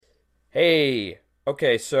Hey,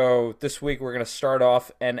 okay, so this week we're going to start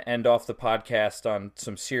off and end off the podcast on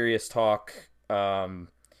some serious talk. And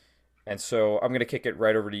so I'm going to kick it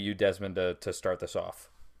right over to you, Desmond, to start this off.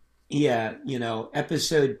 Yeah,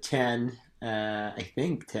 episode 10, I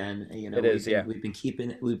think 10, It we've is, been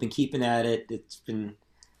yeah. keeping at it. It's been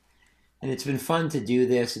fun to do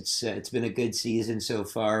this. It's been a good season so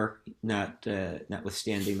far,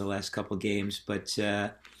 notwithstanding the last couple games, but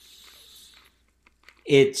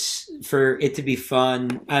it's for it to be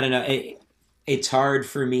fun. I don't know. It's hard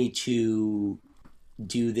for me to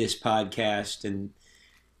do this podcast, and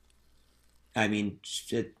I mean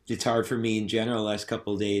it's hard for me in general the last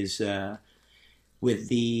couple of days with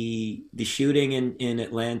the shooting in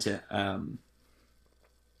Atlanta.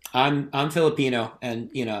 I'm Filipino,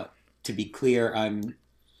 and to be clear, I'm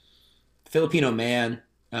Filipino man,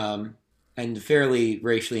 and fairly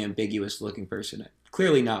racially ambiguous looking person.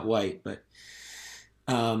 Clearly not white, but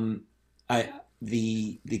um, I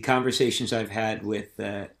the conversations I've had with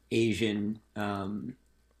Asian friends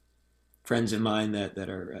of mine that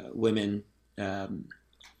are women. And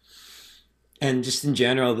just in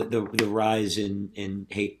general, the rise in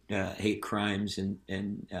hate crimes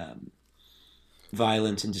and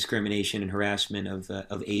violence and discrimination and harassment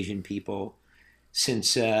of Asian people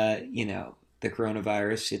since the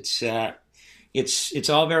coronavirus. It's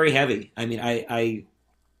all very heavy. I mean, I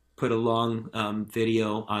put a long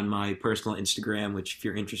video on my personal Instagram, which if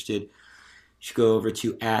you're interested, you should go over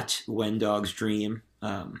to at When Dogs Dream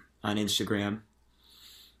on Instagram.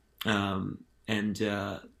 And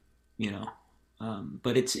you know,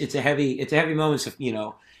 but it's a heavy moment. So,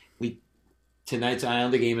 we tonight's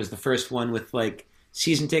Islander game is the first one with like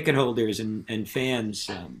season ticket holders and fans,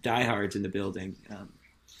 diehards in the building.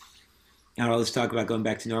 And all this talk about going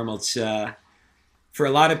back to normal. It's for a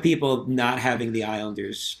lot of people, not having the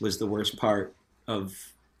Islanders was the worst part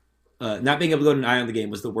of not being able to go to an Islander game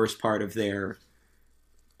was the worst part of their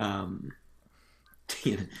um,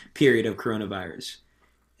 period of coronavirus.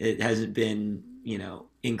 It hasn't been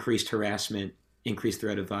increased harassment, increased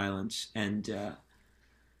threat of violence, and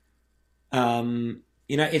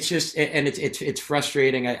it's just and it's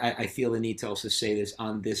frustrating. I feel the need to also say this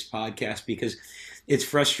on this podcast because it's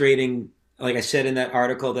frustrating. Like I said in that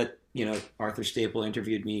article that Arthur Staple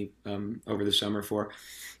interviewed me over the summer for,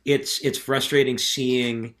 it's frustrating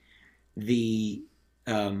seeing the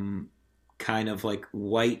kind of like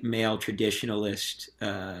white male traditionalist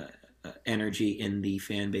energy in the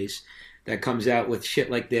fan base that comes out with shit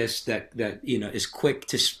like this that is quick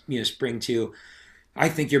to spring to. I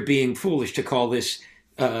think you're being foolish to call this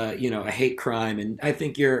a hate crime, and I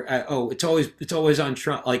think you're it's always on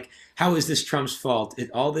Trump. Like, how is this Trump's fault?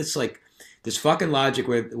 All this like this fucking logic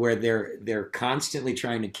where they're constantly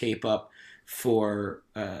trying to cape up for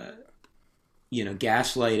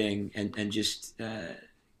gaslighting and just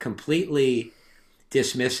completely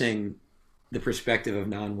dismissing the perspective of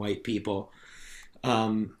non-white people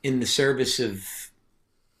in the service of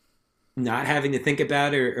not having to think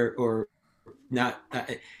about it or not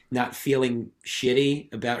not feeling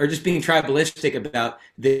shitty about or just being tribalistic about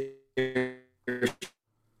their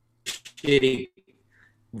shitty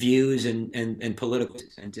views and political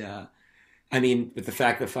and I mean with the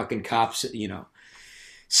fact that fucking cops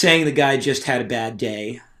saying the guy just had a bad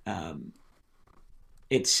day.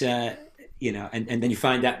 It's and then you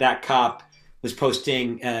find that that cop was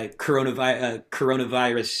posting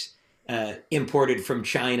coronavirus imported from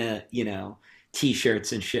China,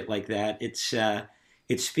 T-shirts and shit like that. It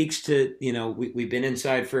speaks to we've been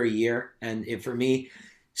inside for a year, and for me,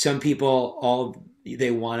 some people all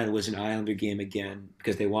they wanted was an Islander game again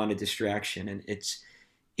because they wanted distraction, and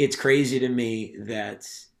it's crazy to me that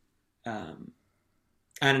um,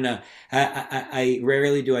 I don't know. I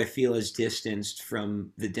rarely do I feel as distanced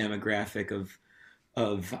from the demographic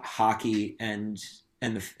of hockey and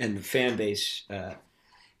the fan base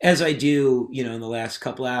as I do, in the last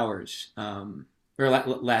couple hours or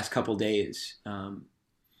last couple days.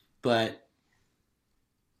 But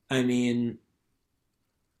I mean,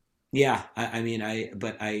 yeah, I mean, I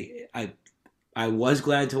was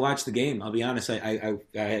glad to watch the game. I'll be honest. I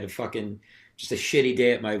had a fucking just a shitty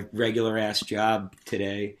day at my regular ass job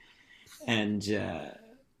today, and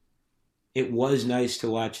it was nice to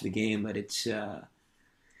watch the game, but it's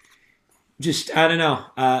just I don't know.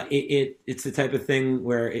 It's the type of thing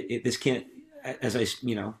where this can't, as I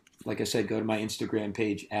like I said, go to my Instagram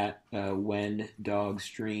page at When Dogs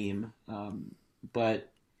Dream. But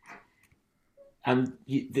I'm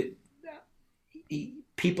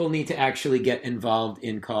people need to actually get involved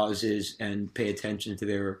in causes and pay attention to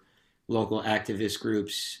their local activist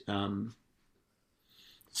groups.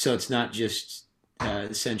 So it's not just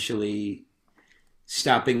essentially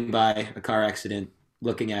stopping by a car accident,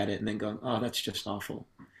 looking at it, and then going, "Oh, that's just awful,"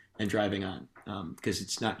 and driving on. Because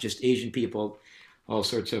it's not just Asian people, all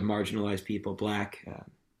sorts of marginalized people, Black,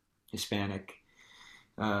 Hispanic,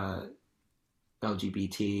 uh,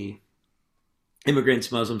 LGBT,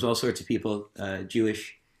 immigrants, Muslims, all sorts of people,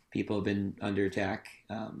 Jewish people have been under attack,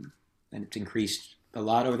 and it's increased a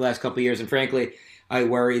lot over the last couple of years. And frankly, I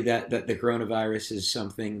worry that the coronavirus is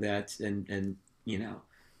something that, and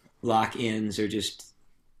lock-ins or just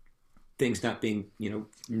things not being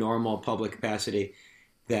normal public capacity,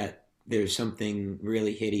 that there's something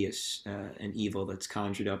really hideous and evil that's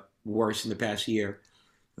conjured up worse in the past year.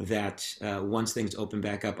 That once things open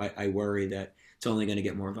back up, I worry that it's only going to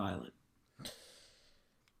get more violent.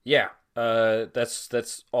 Yeah,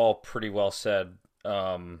 that's all pretty well said.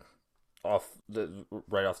 Off the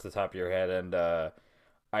right off the top of your head, and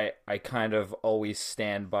I kind of always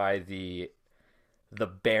stand by the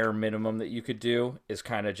bare minimum that you could do is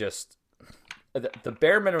kind of just the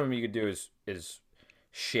bare minimum you could do is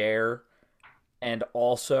share, and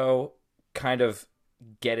also kind of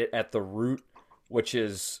get it at the root, which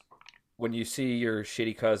is when you see your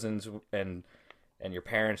shitty cousins and your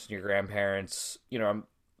parents and your grandparents,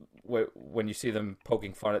 when you see them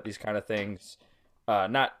poking fun at these kind of things,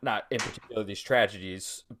 not in particular these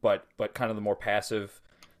tragedies, but kind of the more passive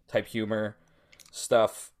type humor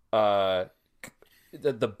stuff. The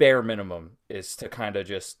bare minimum is to kind of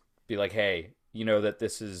just be like, hey, you know that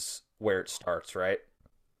this is where it starts, right?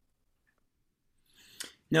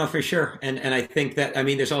 No, for sure, and I think that, I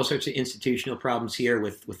mean, there's all sorts of institutional problems here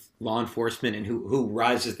with law enforcement and who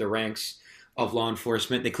rises the ranks of law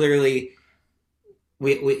enforcement. They clearly,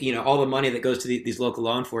 we all the money that goes to these local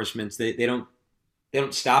law enforcements, they don't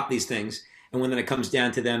stop these things, and when then it comes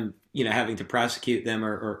down to them, having to prosecute them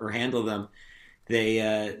or handle them,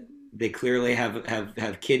 they clearly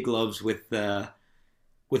have kid gloves with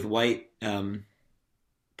white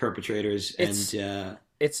perpetrators, It's and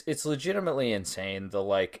it's legitimately insane.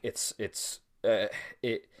 It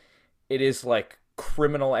it is like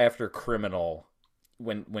criminal after criminal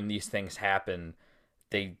when these things happen.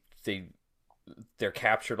 They they they're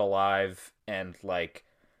captured alive and like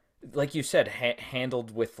you said,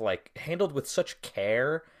 handled with such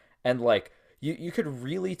care, and you could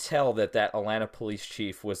really tell that Atlanta police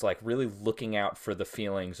chief was like really looking out for the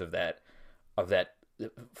feelings of that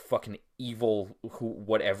fucking evil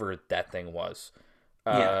whatever that thing was.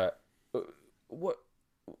 yeah. What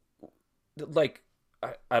like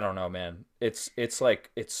I don't know, man. It's like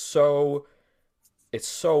it's so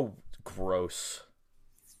gross.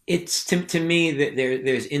 It's to me that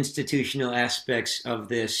there's institutional aspects of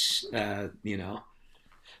this,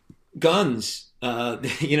 guns.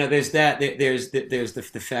 There's that. There's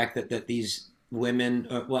the fact that these women.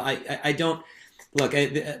 Well, I don't look.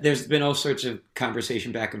 There's been all sorts of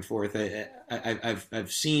conversation back and forth.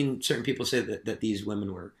 I've seen certain people say that these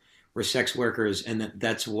women were sex workers, and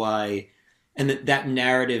that's why, and that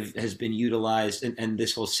narrative has been utilized, and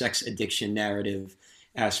this whole sex addiction narrative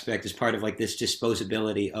aspect is part of like this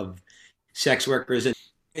disposability of sex workers. And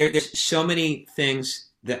there's so many things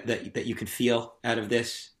that you can feel out of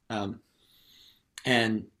this.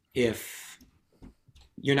 And if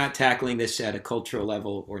you're not tackling this at a cultural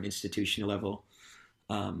level or an institutional level,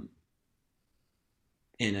 um,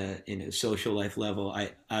 in a social life level,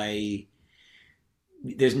 I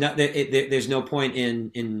there's no point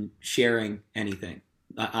in sharing anything.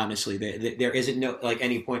 Honestly, there isn't no like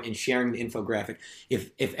any point in sharing the infographic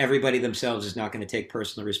if everybody themselves is not going to take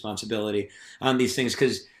personal responsibility on these things.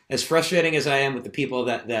 Because as frustrating as I am with the people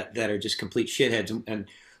that are just complete shitheads, and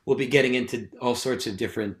we'll be getting into all sorts of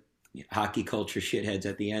different hockey culture shitheads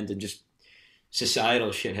at the end, and just societal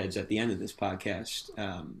shitheads at the end of this podcast.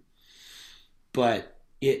 But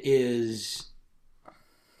it's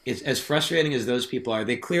as frustrating as those people are.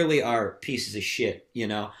 They clearly are pieces of shit.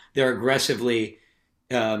 They're aggressively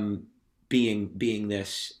being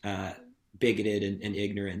this bigoted and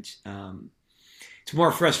ignorant. It's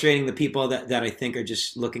more frustrating the people that I think are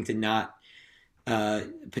just looking to not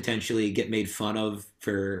potentially get made fun of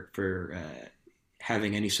for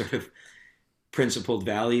having any sort of principled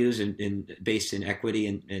values and based in equity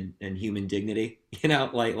and human dignity.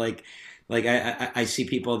 I see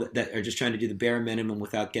people that are just trying to do the bare minimum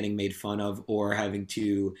without getting made fun of or having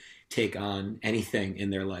to take on anything in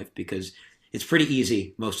their life, because it's pretty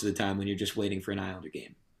easy most of the time when you're just waiting for an Islander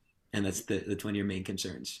game, and that's one of your main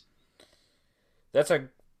concerns. That's a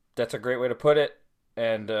great way to put it,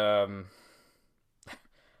 and I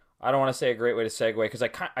don't want to say a great way to segue because I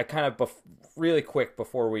kind of really quick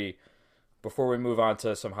before we move on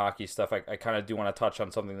to some hockey stuff, I kind of do want to touch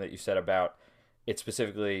on something that you said about it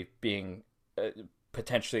specifically being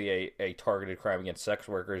potentially a targeted crime against sex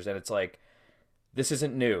workers, and it's like this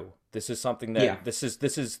isn't new. This is something that Yeah. this is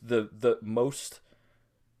the most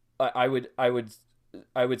I would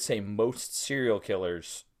say most serial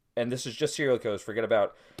killers, and this is just serial killers. Forget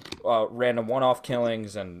about random one-off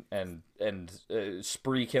killings and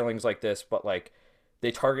spree killings like this, but like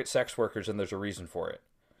they target sex workers, and there's a reason for it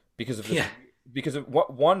because of this. Yeah. Because of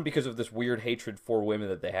what one because of this weird hatred for women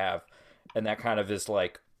that they have, and that kind of is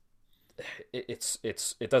like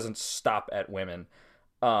it doesn't stop at women,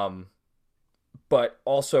 but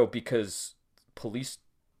also because police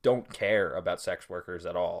don't care about sex workers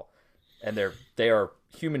at all, and they are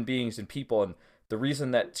human beings and people, and the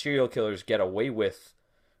reason that serial killers get away with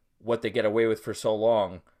what they get away with for so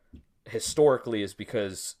long historically is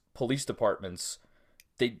because police departments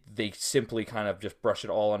they simply kind of just brush it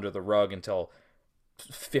all under the rug until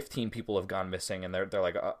 15 people have gone missing, and they're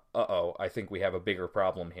like uh-oh, I think we have a bigger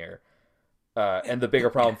problem here. And the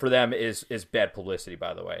bigger problem for them is bad publicity.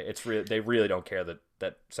 By the way, they really don't care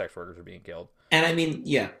that sex workers are being killed. And I mean,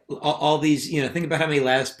 yeah, all these, think about how many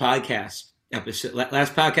last podcast on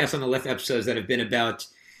the left episodes that have been about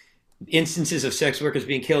instances of sex workers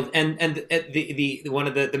being killed, and the one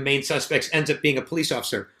of the main suspects ends up being a police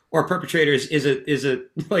officer, or perpetrator is a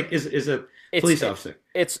police officer.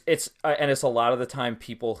 It's and it's a lot of the time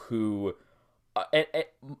people who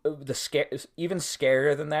even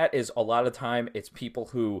scarier than that is a lot of time it's people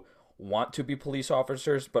who want to be police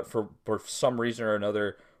officers, but for some reason or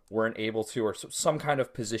another weren't able to, or some kind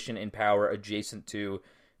of position in power adjacent to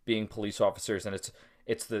being police officers, and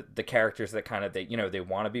it's the characters that kind of they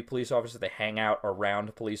want to be police officers, they hang out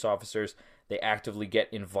around police officers, they actively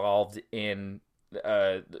get involved in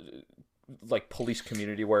like police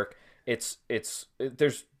community work.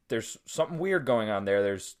 There's something weird going on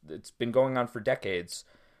there. It's been going on for decades.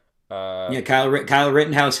 Kyle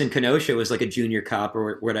Rittenhouse in Kenosha was like a junior cop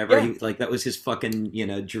or whatever. Yeah. That was his fucking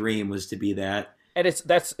dream, was to be that. And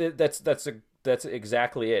that's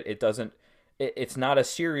exactly it. It's not a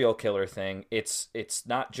serial killer thing. It's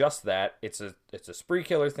not just that. It's a spree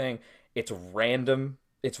killer thing. It's random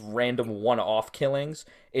one-off killings.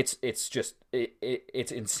 It's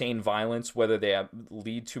insane violence, whether they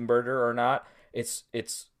lead to murder or not. It's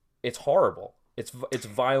horrible. It's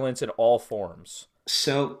violence in all forms.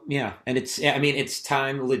 So yeah, and it's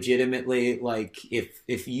time legitimately. Like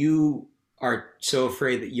if you are so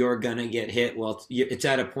afraid that you're gonna get hit, well, it's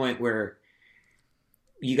at a point where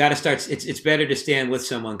you got to start. It's better to stand with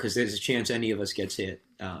someone, because there's a chance any of us gets hit.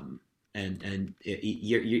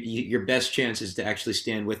 Your best chance is to actually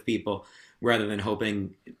stand with people rather than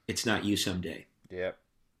hoping it's not you someday. Yeah.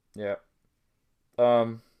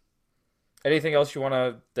 Anything else you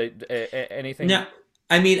want to? Anything? No,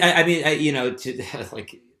 I mean, to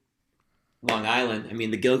like Long Island. I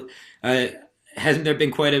mean, the guilt. Hasn't there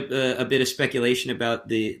been quite a bit of speculation about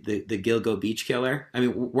the Gilgo Beach killer? I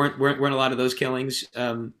mean, weren't a lot of those killings,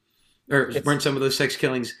 weren't some of those sex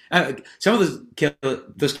killings? Some of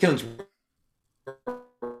those killings were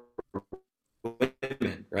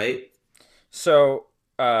women, right? So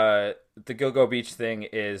the Gilgo Beach thing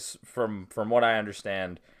is, from what I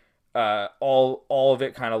understand, all of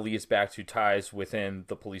it kind of leads back to ties within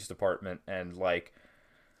the police department, and like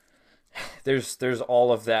there's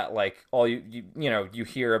all of that, like all you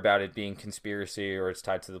hear about it being conspiracy or it's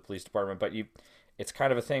tied to the police department, but it's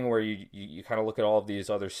kind of a thing where you kind of look at all of these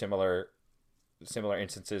other similar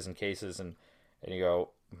instances and cases, and you go,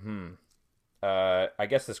 I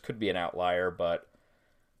guess this could be an outlier, but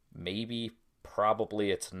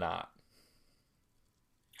probably it's not.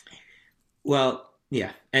 Well,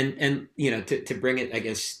 yeah, and to bring it, I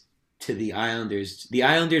guess, to the Islanders. The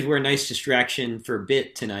Islanders were a nice distraction for a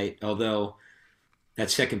bit tonight, although that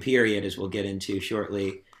second period, as we'll get into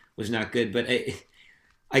shortly, was not good. But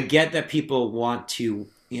I get that people want to,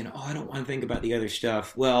 I don't want to think about the other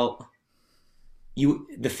stuff. Well,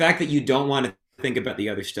 the fact that you don't want to think about the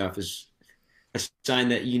other stuff is a sign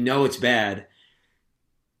that it's bad.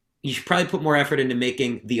 You should probably put more effort into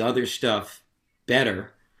making the other stuff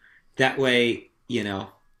better. That way,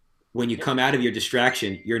 when you come out of your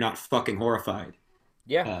distraction, you're not fucking horrified.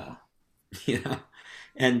 Yeah.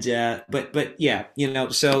 And but yeah,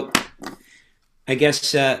 so I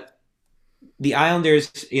guess the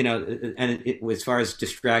Islanders, and as far as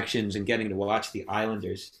distractions and getting to watch the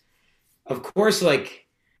Islanders, of course, like,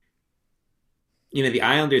 the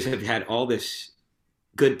Islanders have had all this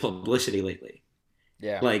good publicity lately.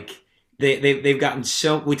 Yeah. Like they've gotten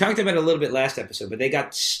so, we talked about it a little bit last episode, but they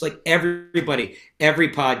got like everybody, every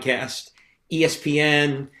podcast,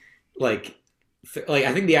 ESPN, like like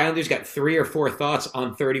I think the Islanders got 3 or 4 thoughts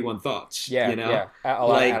on 31 thoughts. Yeah, You know, yeah. A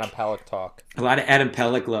lot of Adam like Pelech talk. a lot of Adam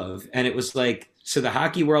Pelech love, and it was like so the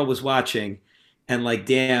hockey world was watching, and like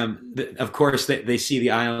damn, of course they see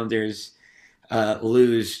the Islanders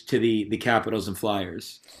lose to the Capitals and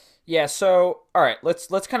Flyers. Yeah, so all right,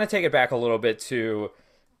 let's kind of take it back a little bit to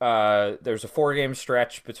there's a 4 game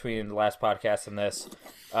stretch between the last podcast and this.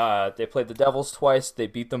 They played the Devils twice. They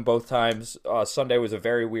beat them both times. Sunday was a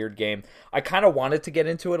very weird game. I kind of wanted to get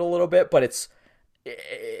into it a little bit, but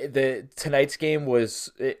the tonight's game is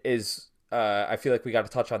I feel like we got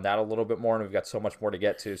to touch on that a little bit more, and we've got so much more to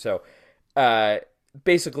get to. So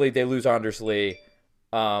basically, they lose Anders Lee.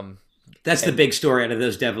 That's the big story out of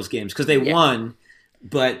those Devils games because they won,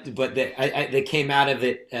 but they came out of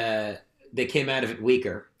it. They came out of it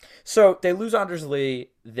weaker. So they lose Anders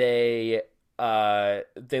Lee. They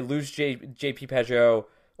lose JP Peugeot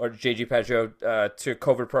or JG Peugeot to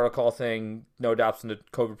COVID protocol thing. No Dobson to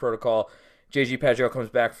COVID protocol. JG Peugeot comes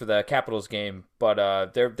back for the Capitals game,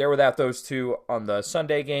 but they're without those two on the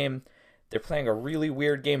Sunday game. They're playing a really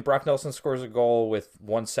weird game. Brock Nelson scores a goal with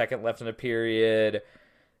 1 second left in a period.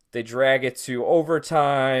 They drag it to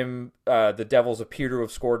overtime. The Devils appear to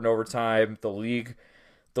have scored in overtime. The league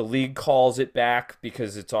calls it back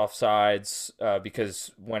because it's offsides.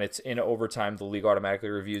 Because when it's in overtime, the league automatically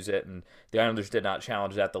reviews it, and the Islanders did not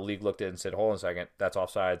challenge that. The league looked at it and said, "Hold on a second, that's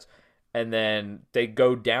offsides." And then they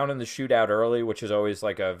go down in the shootout early, which is always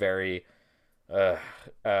like a very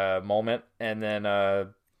moment. And then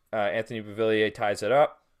Anthony Beauvillier ties it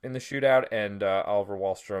up in the shootout, and Oliver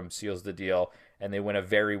Wahlstrom seals the deal, and they win a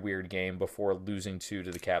very weird game before losing 2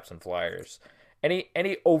 to the Caps and Flyers.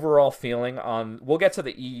 Any overall feeling on? We'll get to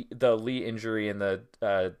the Lee injury and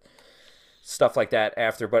the stuff like that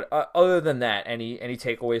after, but other than that, any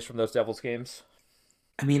takeaways from those Devils games?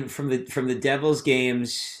 I mean, from the Devils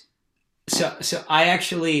games, so I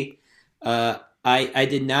actually I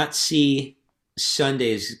did not see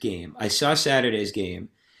Sunday's game. I saw Saturday's game.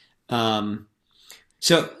 So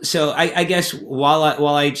I guess while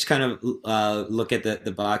I just kind of look at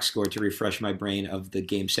the box score to refresh my brain of the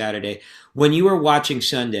game Saturday, when you were watching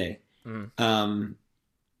Sunday, like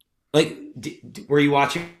were you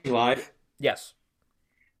watching live? Yes.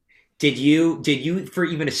 Did you for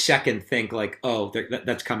even a second think like, oh,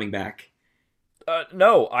 that's coming back?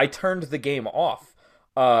 No, I turned the game off.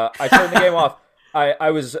 I turned the game off. I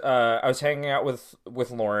was hanging out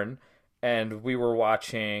with Lauren, and we were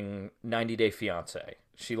watching 90 Day Fiancé.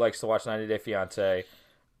 She likes to watch 90 Day Fiancé.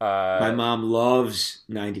 My mom loves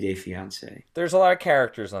 90 Day Fiancé. There's a lot of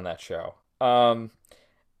characters on that show.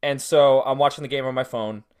 And so I'm watching the game on my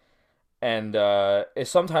phone, and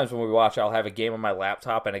sometimes when we watch, I'll have a game on my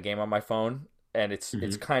laptop and a game on my phone, and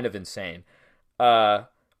it's kind of insane.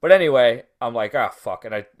 But anyway, I'm like, ah, fuck,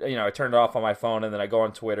 and I turned it off on my phone, and then I go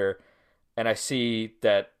on Twitter, and I see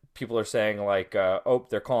that people are saying like, oh,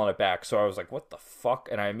 they're calling it back. So I was like, what the fuck?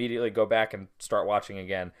 And I immediately go back and start watching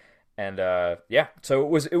again. And yeah, so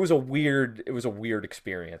it was a weird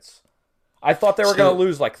experience. I thought they were gonna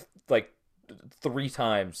lose like 3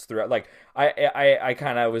 times throughout. Like I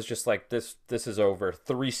kind of was just like, this is over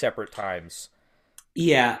 3 separate times.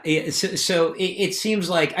 Yeah. So it seems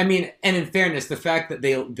like, I mean, and in fairness, the fact that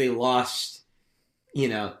they lost,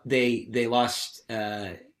 they lost.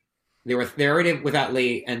 They're already without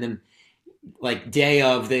Lee, and then like day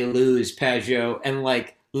of they lose Peugeot, and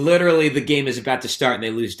like literally the game is about to start and they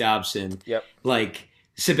lose Dobson. Yep. Like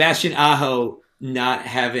Sebastian Aho not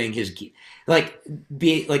having his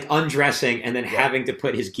be like undressing and then having to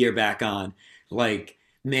put his gear back on. Like,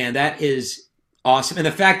 man, that is awesome. And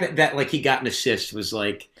the fact that like he got an assist was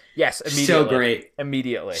like, yes, immediately. So great.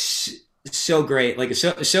 Immediately. So great. Like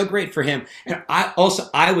so great for him. And I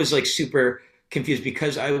was like super confused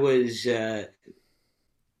because I was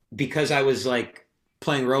like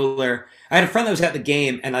playing roller. I had a friend that was at the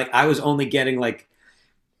game, and like I was only getting like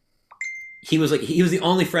he was the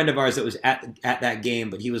only friend of ours that was at that game,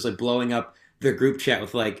 but he was like blowing up their group chat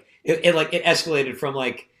with like it escalated from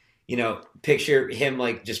like, picture him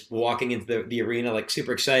like just walking into the arena like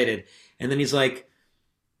super excited, and then he's like,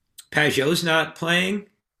 Peugeot's not playing,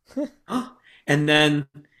 huh? And then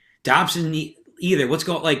Dobson either. What's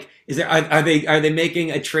going like? Is there are they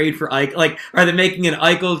making a trade for Eichel? Like, are they making an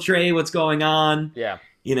Eichel trade? What's going on? Yeah,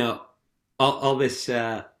 all this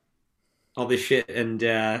shit, and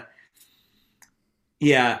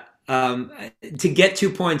yeah, to get 2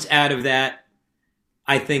 points out of that,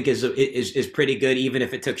 I think is pretty good, even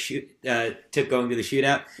if it took going to the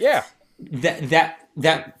shootout. Yeah,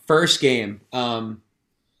 that first game.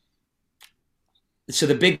 So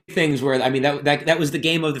the big things were, I mean, that was the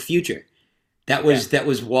game of the future. Yeah, That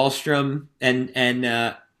was Wallstrom and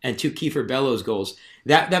two Kiefer Bellows goals.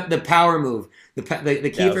 That the power move, the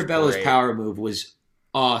that was Kiefer Bellows great. power move was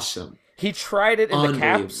awesome, He tried it in the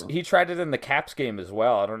Caps. unbelievable. He tried it in the Caps game as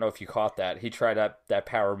well. I don't know if you caught that. He tried that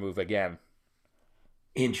power move again.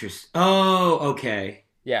 Interest. Oh, okay.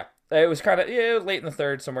 Yeah, it was kind of late in the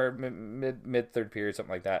third, somewhere mid third period,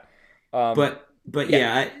 something like that. Um, But yeah,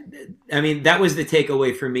 yeah, I mean that was the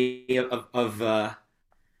takeaway for me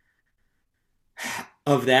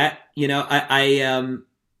of that. You know,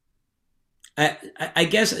 I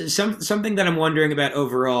guess something that I'm wondering about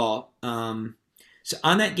overall. So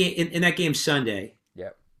on that game in that game Sunday,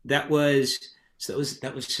 yeah. that was that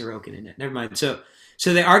was Sorokin in it. Never mind.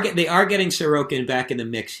 So they are getting Sorokin back in the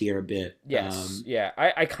mix here a bit. Yes, yeah.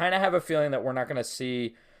 I kind of have a feeling that we're not going to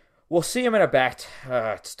see. We'll see him in a back.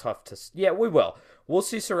 It's tough to. Yeah, we will. We'll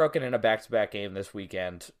see Sorokin in a back-to-back game this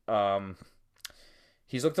weekend.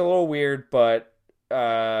 He's looked a little weird, but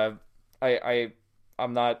I'm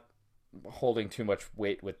not holding too much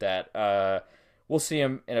weight with that. We'll see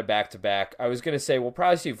him in a back-to-back. I was gonna say we'll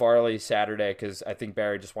probably see Varley Saturday because I think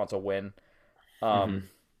Barry just wants a win. Mhm. Um,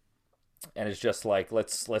 and it's just like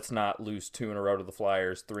let's not lose two in a row to the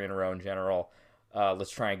Flyers, three in a row in general.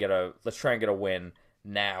 Let's try and get a win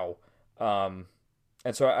now. Um,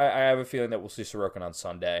 and so I have a feeling that we'll see Sorokin on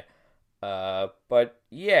Sunday. But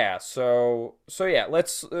yeah, so yeah,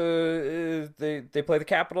 let's they play the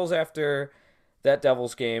Capitals after that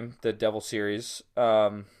Devils game, the Devil series.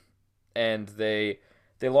 And they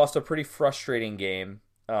lost a pretty frustrating game.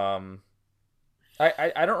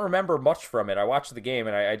 I don't remember much from it. I watched the game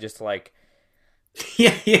and I just like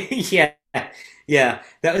Yeah.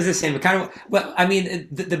 That was the same. Kind of. Well, I mean,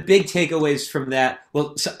 the big takeaways from that.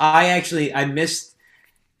 Well, so I missed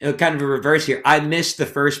kind of a reverse here. I missed the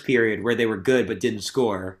first period where they were good but didn't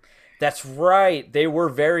score. that's right. They were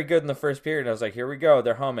very good in the first period. I was like, here we go,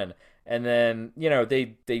 they're humming. And then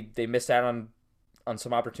they missed out on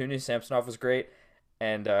some opportunities. Samsonov was great,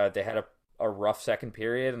 and they had a rough second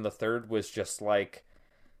period, and the third was just like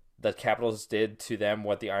the Capitals did to them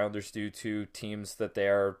what the Islanders do to teams that they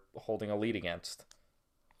are holding a lead against.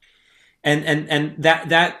 And that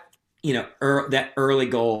that early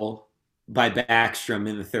goal by Backstrom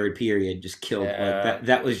in the third period just killed Yeah,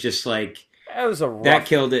 that was just like it was a that rough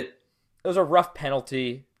killed it. it was a rough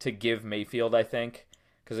penalty to give Mayfield, I think,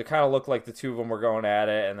 because it kind of looked like the two of them were going at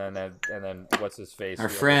it, and then what's his face?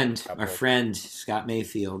 Our friend Scott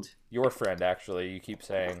Mayfield. Your friend, actually, you keep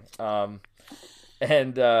saying.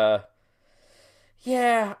 And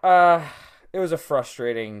yeah, it was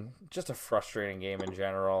just a frustrating game in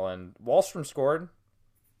general. And Wallstrom scored.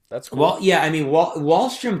 That's Well, cool. yeah, I mean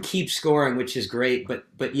Wallstrom keeps scoring, which is great,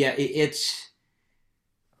 but yeah, it's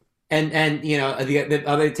and the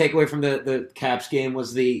other takeaway from the Caps game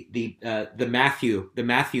was the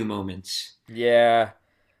Matthew moments. Yeah,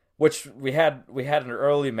 which we had an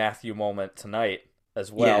early Matthew moment tonight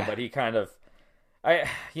as well, Yeah, but he kind of, I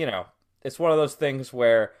it's one of those things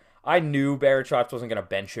where I knew Barrett wasn't gonna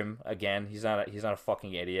bench him again. He's not a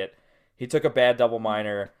fucking idiot. He took a bad double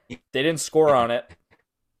minor. They didn't score on it,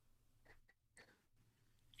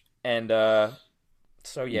 and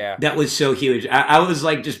so yeah, that was so huge. I was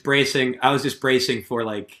like just bracing. I was just bracing for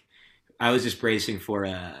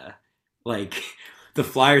like the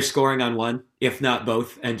Flyers scoring on one, if not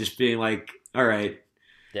both, and just being like, all right,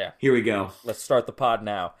 yeah. here we go. Let's start the pod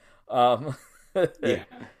now. Um, Yeah.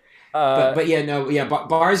 uh, But yeah, no, yeah,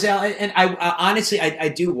 Barzell, and I honestly, I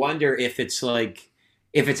do wonder if it's like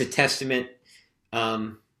if it's a testament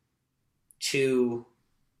um, to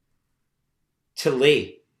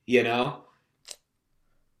Lee,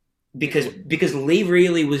 because Lee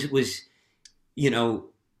really was you know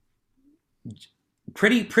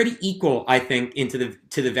pretty equal, I think, into the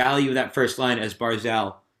to the value of that first line as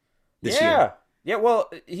Barzell this year. yeah, yeah.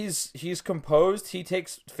 Well, he's composed. He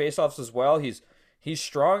takes faceoffs as well. He's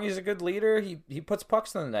strong. He's a good leader. He puts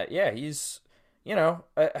pucks in the net. Yeah,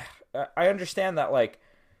 I understand that like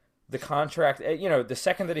the contract. The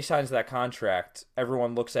second that he signs that contract,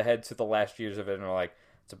 everyone looks ahead to the last years of it and are like,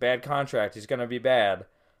 it's a bad contract. He's gonna be bad.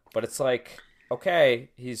 But it's like,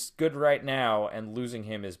 okay, he's good right now, and losing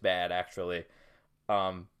him is bad actually.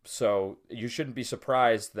 So you shouldn't be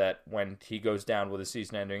surprised that when he goes down with a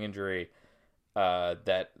season-ending injury,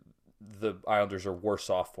 that the Islanders are worse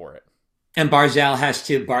off for it. And Barzell has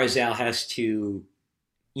to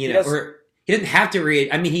He does, or he doesn't have to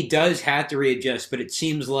I mean, he does have to readjust, but it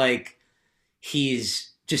seems like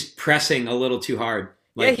he's just pressing a little too hard.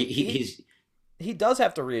 yeah, Like he's he does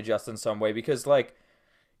have to readjust in some way because like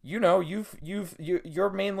you're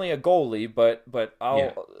mainly a goalie, but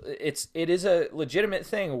yeah. it is a legitimate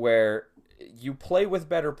thing where you play with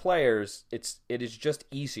better players. It is just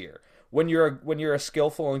easier when you're a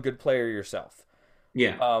skillful and good player yourself.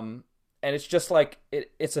 Yeah. And it's just like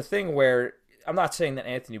it's a thing where I'm not saying that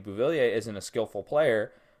Anthony Beauvillier isn't a skillful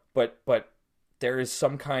player, but there is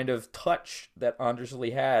some kind of touch that Anders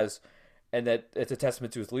Lee has, and that it's a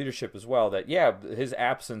testament to his leadership as well. That yeah, his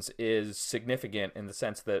absence is significant in the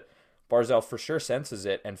sense that Barzal for sure senses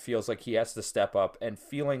it and feels like he has to step up, and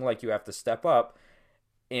feeling like you have to step up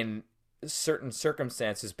in certain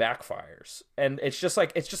circumstances backfires. And it's just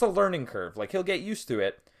a learning curve. Like he'll get used to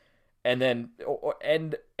it, and then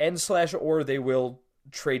or they will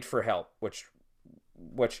trade for help, which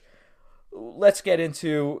let's get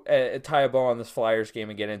into tie a bow on this Flyers game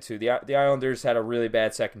and get into the Islanders had a really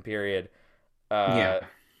bad second period. Yeah,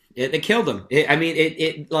 they killed them.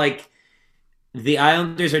 It like the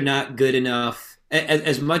Islanders are not good enough.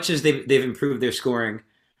 As much as they've improved their scoring,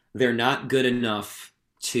 they're not good enough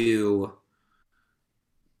to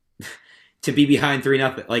be behind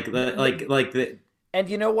 3-0. Like the. And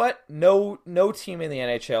you know what? No team in the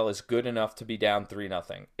NHL is good enough to be down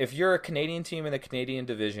 3-0. If you're a Canadian team in the Canadian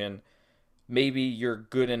division, maybe you're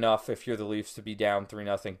good enough if you're the Leafs to be down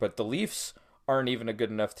 3-0. But the Leafs aren't even a good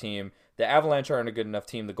enough team. The Avalanche aren't a good enough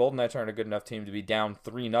team. The Golden Knights aren't a good enough team to be down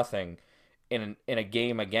 3-0 in a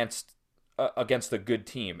game against a good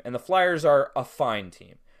team. And the Flyers are a fine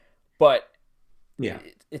team, but yeah,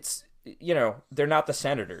 it's they're not the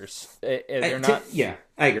Senators. They're not. Yeah,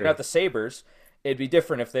 I agree. They're not the Sabres. It'd be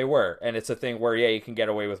different if they were, and it's a thing where you can get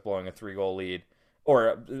away with blowing a 3-goal lead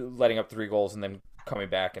or letting up 3 goals and then coming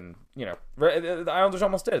back, and the Islanders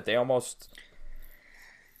almost did it. They almost.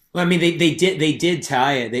 Well, I mean, they did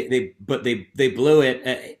tie it. But they blew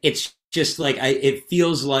it. It's just like it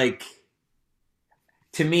feels like,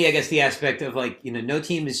 to me, I guess the aspect of like no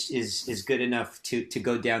team is good enough to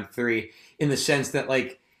go down 3, in the sense that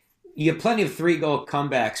like you have plenty of 3-goal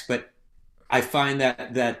comebacks, but I find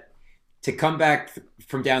that to come back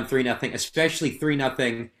from down 3-0, especially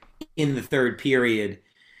 3-0 in the third period,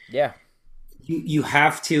 yeah, you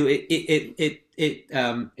have to.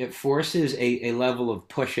 It forces a level of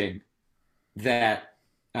pushing that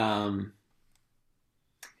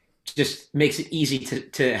just makes it easy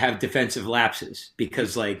to have defensive lapses,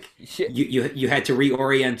 because like you had to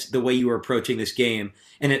reorient the way you were approaching this game,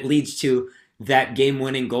 and it leads to that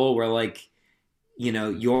game-winning goal where like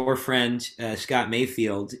your friend Scott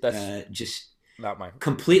Mayfield just not mine.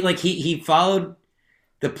 Complete, like he followed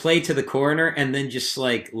the play to the corner and then just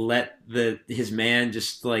like let his man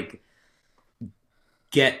just like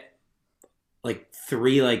get like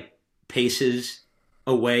 3 like paces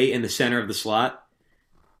away in the center of the slot.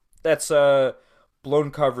 That's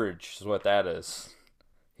blown coverage is what that is.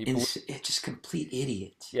 It's just complete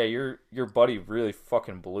idiot. Yeah, your buddy really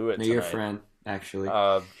fucking blew it. No, tonight. Your friend, actually.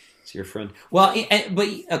 It's your friend. Well,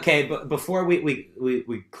 but before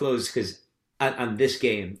we close, because on this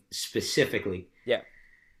game specifically, yeah,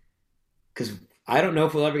 because I don't know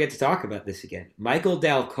if we'll ever get to talk about this again. Michael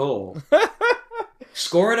Dal Colle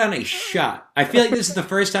scored on a shot. I feel like this is the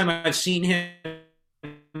first time I've seen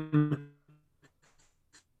him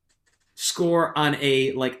score on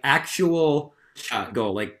a like actual shot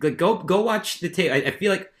goal. Like go watch the tape. I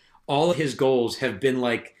feel like all of his goals have been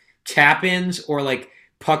like tap-ins or like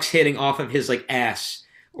pucks hitting off of his like ass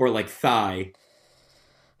or like thigh.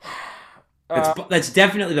 That's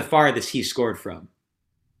definitely the farthest he scored from.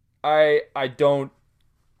 I don't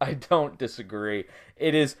disagree.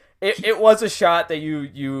 It was a shot that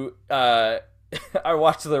you I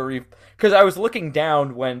watched the because I was looking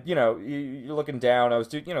down when you're looking down. I was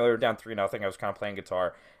they were down 3-0. I was kind of playing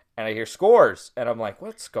guitar, and I hear scores, and I'm like,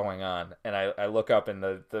 what's going on? And I look up, and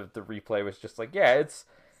the replay was just like, yeah,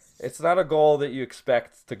 it's not a goal that you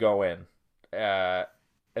expect to go in, let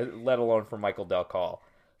alone from Michael Dal Colle.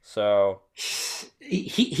 So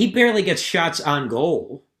he barely gets shots on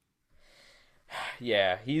goal.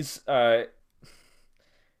 Yeah, he's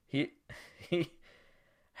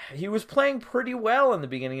he was playing pretty well in the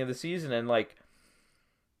beginning of the season, and like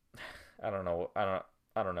I don't know. I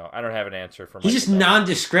don't have an answer for. He's just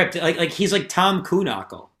nondescript. Like he's like Tom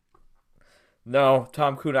Kuhnhackl. No,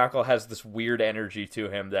 Tom Kuhnhackl has this weird energy to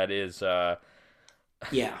him that is yeah.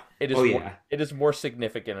 It is it is more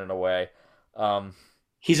significant in a way.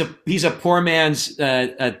 He's a poor man's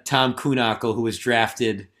Tom Kuhnhackl, who was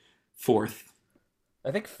drafted 4th. I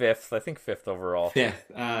think 5th. I think 5th overall. 5th.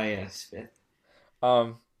 Yes,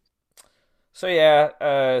 5th. So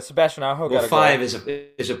yeah, Sebastian Aho got 5 is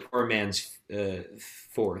a poor man's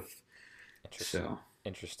 4th. So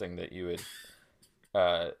interesting that you would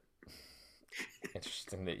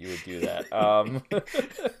do that.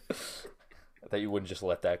 that you wouldn't just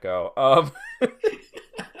let that go.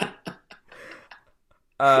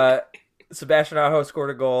 Uh, Sebastian Aho scored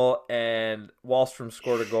a goal and Wallstrom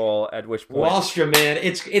scored a goal. At which point, Wallstrom, man,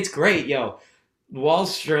 it's great, yo.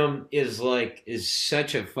 Wallstrom is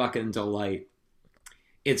such a fucking delight.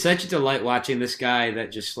 It's such a delight watching this guy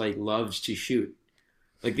that just like loves to shoot.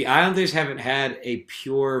 Like the Islanders haven't had a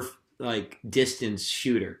pure like distance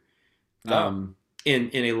shooter no, in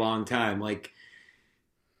a long time. Like,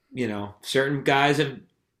 certain guys have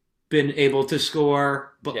been able to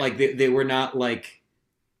score, but yeah, like they were not like.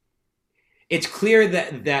 It's clear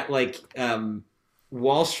that like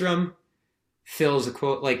Wallstrom fills a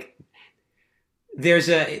quote like this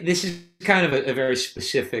is kind of a very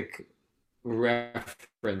specific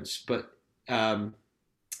reference, but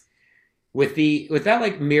with that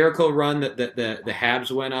like miracle run that the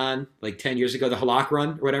Habs went on like 10 years ago, the Halak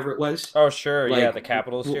run or whatever it was, oh sure, yeah, like the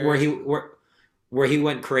Capitals where series. he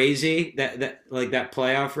went crazy, that like that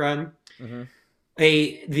playoff run. Hmm.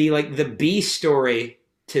 The B story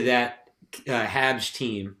to that Habs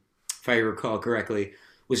team, if I recall correctly,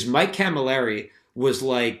 was Mike Camilleri was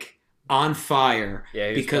like on fire Yeah,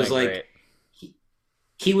 he was because playing like great.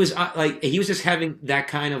 he was just having that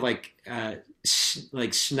kind of like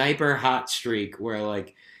like sniper hot streak where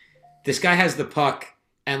like this guy has the puck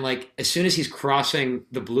and like as soon as he's crossing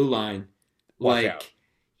the blue line, Watch out. like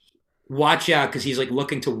watch out because he's like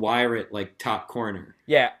looking to wire it like top corner.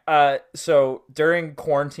 Yeah. So during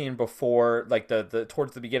quarantine, before like the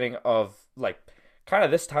towards the beginning of like kind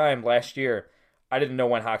of this time last year, I didn't know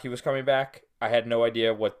when hockey was coming back. I had no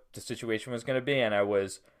idea what the situation was going to be, and I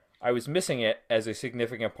was missing it as a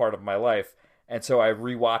significant part of my life. And so I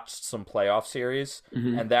rewatched some playoff series,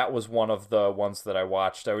 Mm-hmm. and that was one of the ones that I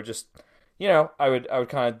watched. I would just, I would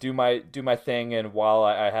kind of do my thing, and while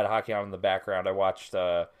I had hockey on in the background, I watched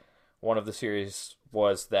one of the series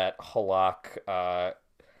was that Halak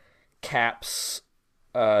Caps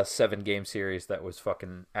 7 game series that was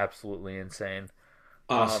fucking absolutely insane.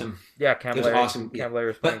 Awesome. Yeah, It was awesome. Yeah. Camilleri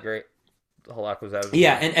was playing But great. Halak was out of his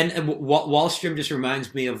yeah, mind. and Wallstrom just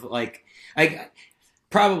reminds me of like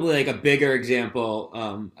probably like a bigger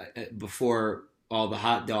example before all the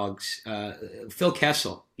hot dogs. Phil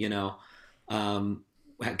Kessel, um,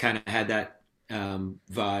 kind of had that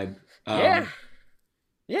vibe. Yeah,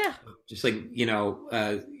 yeah. Just like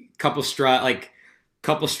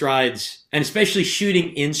couple strides, and especially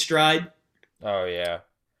shooting in stride. Oh yeah.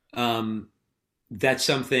 Um, that's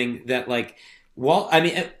something that like Walt. I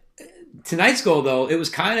mean, tonight's goal though, it was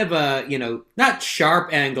kind of a not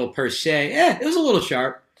sharp angle per se. It was a little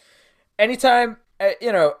sharp. Anytime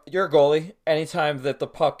you're a goalie. Anytime that the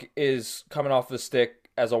puck is coming off the stick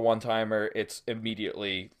as a one timer, it's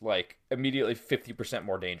immediately 50%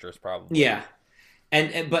 more dangerous, probably. Yeah,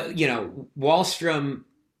 and but Wallstrom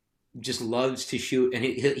just loves to shoot, and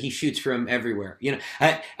he shoots from everywhere.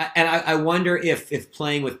 I wonder if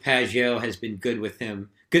playing with Pajot has been good with him,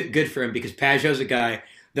 good for him because Pajot's a guy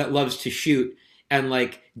that loves to shoot and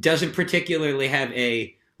like doesn't particularly have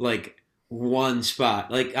a like one spot.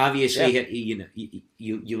 Like Yeah. obviously,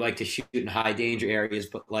 you like to shoot in high danger areas,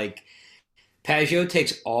 but like Pajot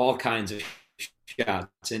takes all kinds of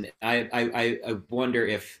shots, and I wonder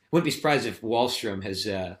if wouldn't be surprised if Wallstrom has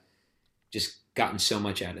just gotten so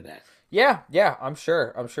much out of that. Yeah, yeah, I'm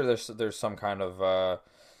sure. I'm sure there's some kind of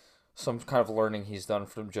learning he's done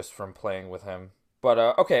from playing with him. But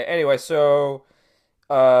okay, anyway, so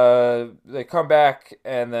they come back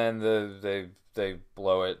and then they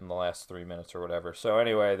blow it in the last 3 minutes or whatever. So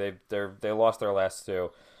anyway, they lost their last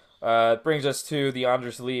two. It brings us to the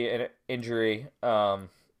Anders Lee injury, and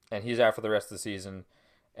he's out for the rest of the season.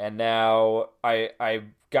 And now I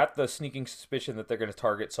got the sneaking suspicion that they're going to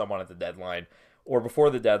target someone at the deadline or before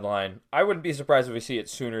the deadline. I wouldn't be surprised if we see it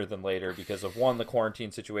sooner than later because of one, the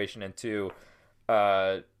quarantine situation, and two,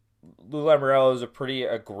 uh, Lou Lamoriello is a pretty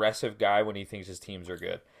aggressive guy when he thinks his teams are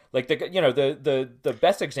good. Like the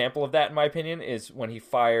best example of that, in my opinion, is when he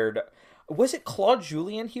fired. Was it Claude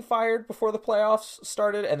Julien he fired before the playoffs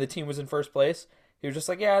started and the team was in first place? He was just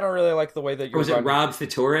like, yeah, I don't really like the way that Or you're was it running. Rob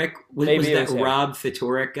Fatorik? Was Maybe it that was him. Rob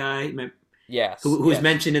Fatorik guy Yes, who was yes,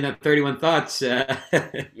 mentioned in that 31 Thoughts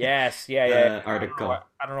yes, yeah, yeah. I don't know why. article?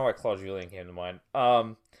 I don't know why Claude Julien came to mind.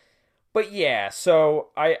 But yeah, so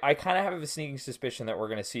I kind of have a sneaking suspicion that we're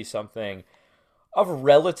going to see something of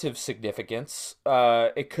relative significance.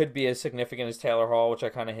 It could be as significant as Taylor Hall, which I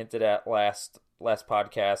kind of hinted at last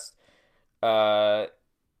podcast. Uh,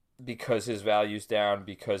 because his value's down,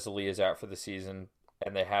 because Lee is out for the season,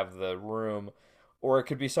 and they have the room, or it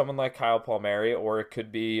could be someone like Kyle Palmieri, or it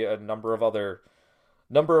could be a number of other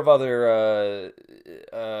number of other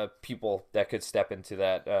people that could step into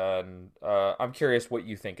that. And I'm curious what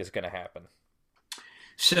you think is going to happen.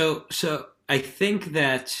 So I think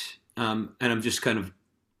that, and I'm just kind of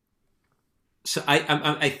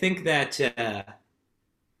I think that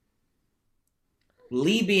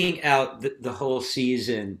Lee being out the whole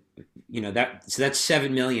season, that's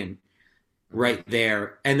 7 million Hmm. right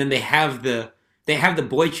there, and then they have the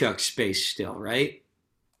Boychuk space still, right?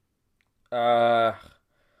 Uh,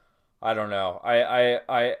 I don't know.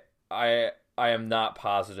 I am not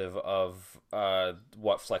positive of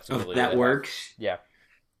what If flexibility that they have. works, Yeah,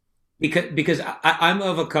 because I'm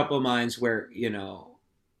of a couple of minds where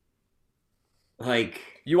like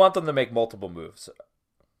you want them to make multiple moves.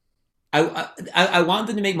 I want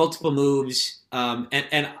them to make multiple moves,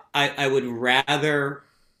 and I would rather.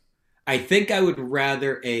 I think I would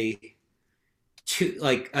rather a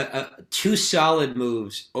two solid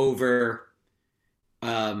moves over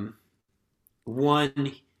um,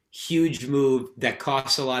 one huge move that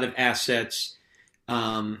costs a lot of assets.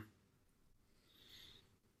 Um,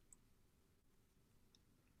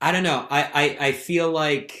 I don't know. I feel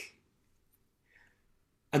like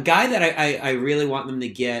a guy that I really want them to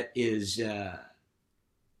get is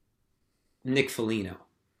Nick Foligno.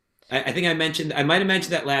 I think I might have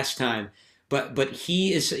mentioned that last time, but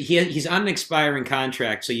he's on an expiring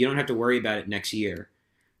contract, so you don't have to worry about it next year.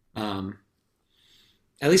 Um,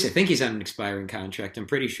 at least I think he's on an expiring contract. I'm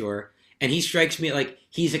pretty sure, and he strikes me like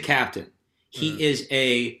he's a captain. Hmm.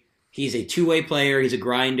 He's a two-way player. He's a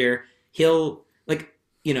grinder. He'll like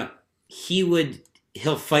you know he would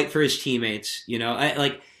he'll fight for his teammates.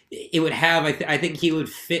 It would have. I think he would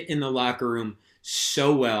fit in the locker room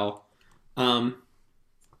so well. Um,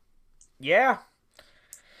 Yeah,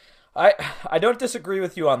 I I don't disagree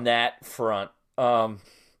with you on that front.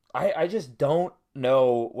 I just don't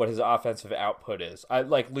know what his offensive output is. I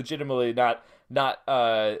like legitimately not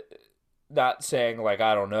saying like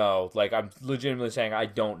I don't know. Like I'm legitimately saying I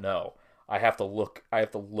don't know. I have to look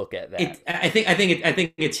at that. I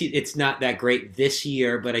think it's not that great this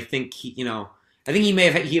year, but I think he may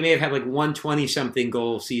have had like 120 something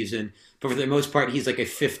goal season, but for the most part, he's like a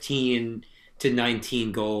 15 to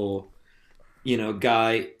 19 goal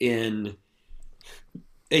guy in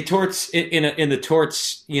a Torts in the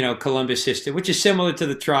Torts Columbus system, which is similar to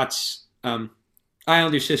the Trotz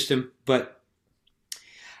Islander system, but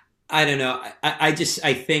I don't know.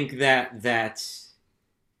 I think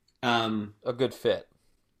um, A good fit.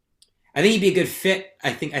 I think he'd be a good fit.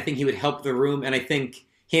 I think he would help the room, and I think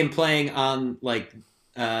him playing on like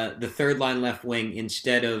the third line left wing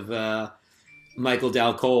instead of Michael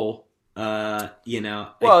Dal Cole,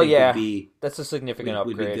 I Well, think yeah, that's a significant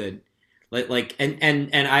would be upgrade. good.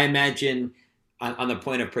 And I imagine on the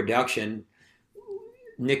point of production,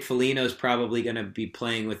 Nick Foligno is probably going to be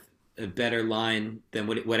playing with a better line than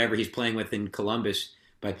whatever he's playing with in Columbus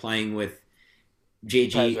by playing with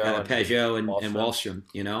JG Pajot and Pajot and Wallstrom. Wallstrom.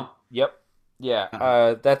 Yep. Yeah.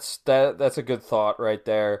 Uh, That's a good thought right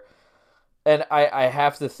there. And I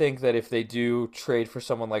have to think that if they do trade for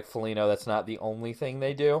someone like Felino, that's not the only thing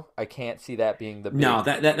they do. I can't see that being the no, big.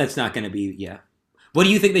 that's not going to be. Yeah. What do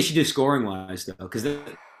you think they should do scoring wise though? Because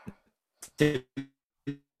to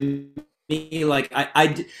me,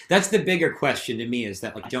 that's the bigger question to me is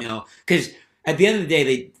that like I don't know because at the end of the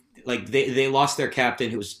day they lost their captain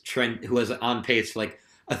who was on pace for like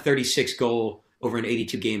a 36 goal over an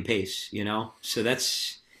 82 game pace. So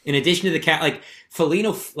that's in addition to the like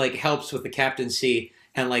Felino like helps with the captaincy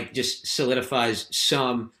and like just solidifies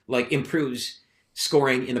some like improves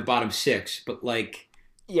scoring in the bottom six, but like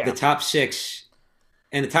the Yeah. top six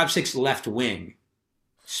and the top six left wing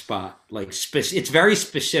spot. Like it's very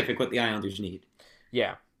specific what the Islanders need.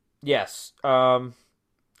 Yeah. Yes.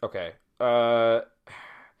 Okay.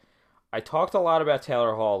 I talked a lot about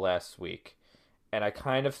Taylor Hall last week, and I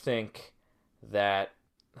kind of think that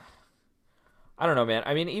I don't know, man.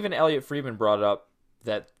 I mean, even Elliot Friedman brought up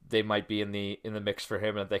that they might be in the mix for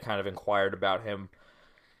him, and that they kind of inquired about him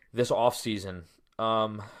this offseason.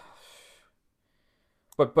 Um,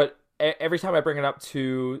 but every time I bring it up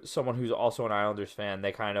to someone who's also an Islanders fan,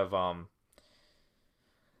 they kind of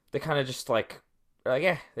just like are like,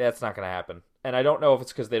 yeah, that's not gonna happen. And I don't know if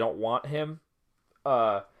it's because they don't want him,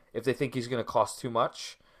 if they think he's gonna cost too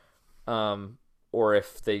much, um, or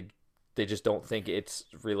if they just don't think it's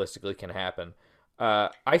realistically can happen.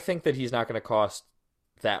 I think that he's not going to cost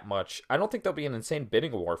that much. I don't think there'll be an insane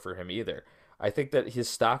bidding war for him either. I think that his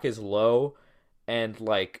stock is low, and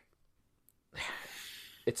like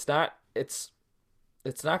it's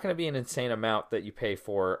it's not going to be an insane amount that you pay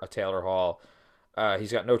for a Taylor Hall.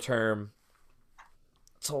 He's got no term.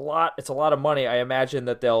 it's a lot. It's a lot of money. I imagine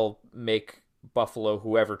that they'll make Buffalo,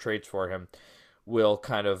 whoever trades for him, will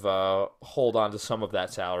kind of hold on to some of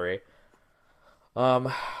that salary. Um,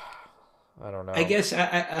 I don't I know. guess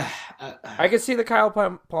I could see the Kyle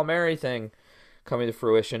Palmieri thing coming to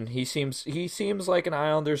fruition. He seems like an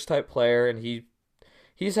Islanders type player, and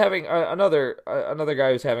he's having another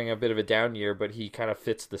guy who's having a bit of a down year, but he kind of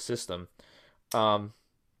fits the system. Um,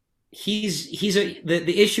 he's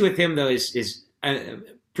the issue with him though is I'm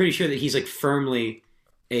pretty sure that he's like firmly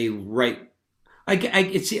a right.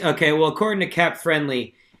 It's okay. Well, according to Cap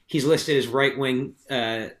Friendly, he's listed as right wing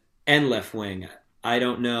and left wing. I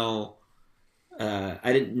don't know. I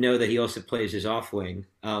didn't know that he also plays as off wing.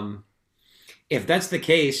 If that's the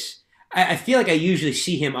case, I feel like I usually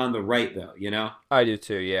see him on the right though. You know. I do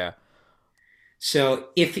too. Yeah. So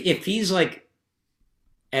if he's like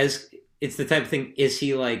as it's the type of thing, is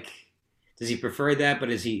he like? Does he prefer that? But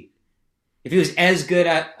is he? If he was as good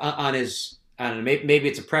at on his, I don't know. Maybe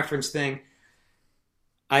it's a preference thing.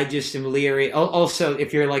 I just am leery. Also,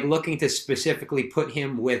 if you're like looking to specifically put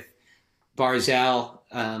him with Barzal,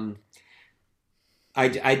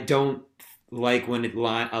 I don't like when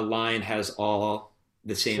a line has all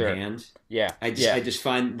the same Sure. hand. Yeah. I Yeah. just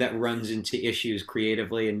find that runs into issues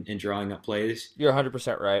creatively and drawing up plays. You're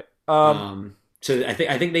 100% right. So I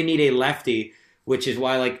think they need a lefty, which is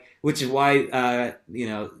why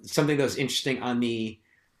something that was interesting on the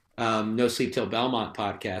No Sleep Till Belmont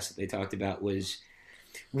podcast that they talked about was,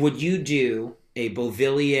 would you do a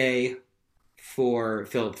Beauvillier for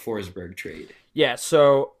Philip Forsberg trade? Yeah.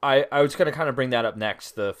 So I was gonna kind of bring that up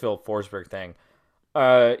next, the Philip Forsberg thing.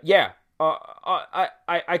 Yeah.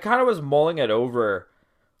 I kind of was mulling it over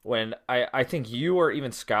when I think you or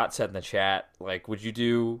even Scott said in the chat, like, would you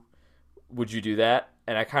do that?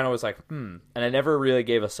 And I kind of was like, and I never really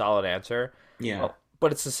gave a solid answer. Yeah,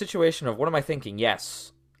 But it's a situation of what am I thinking?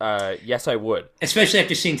 Yes, yes, I would. especially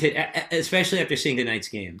after seeing tonight's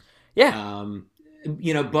game. Yeah,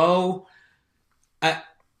 Bo, I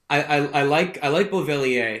I like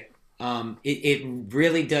Beauvillier. It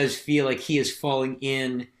really does feel like he is falling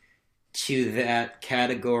in to that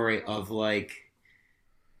category of like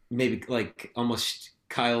maybe like almost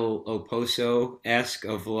Kyle Oposo esque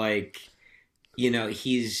of like,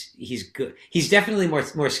 he's good. He's definitely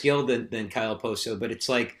more skilled than Kyle Oposo, but it's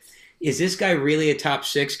like, is this guy really a top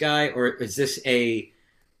six guy, or is this a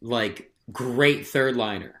like great third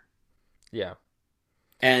liner? yeah.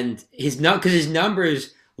 And because his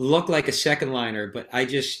numbers look like a second liner, but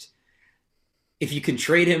if you can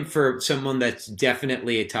trade him for someone that's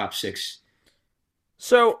definitely a top six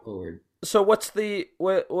So forward. so what's the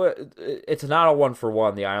what? It's not a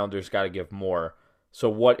 1-for-1. The Islanders got to give more. So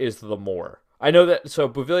what is the more? I know that. So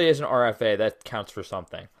Beauvillier is an RFA. That counts for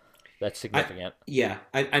something. That's significant.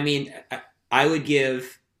 I mean, I would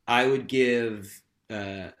give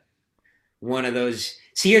one of those.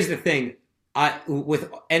 See, here's the thing.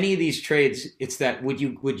 With any of these trades, it's that would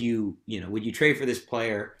you trade for this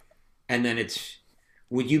player, and then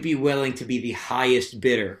would you be willing to be the highest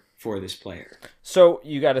bidder for this player? So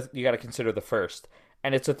you gotta consider the first,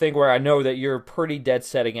 and it's a thing where I know that you're pretty dead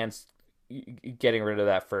set against getting rid of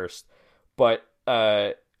that first, but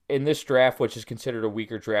in this draft, which is considered a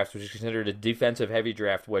weaker draft, which is considered a defensive heavy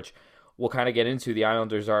draft, which we'll kind of get into, the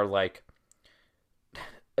Islanders are like,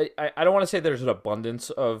 I don't want to say there's an abundance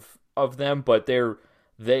of them, but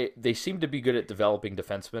they seem to be good at developing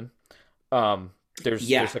defensemen. There's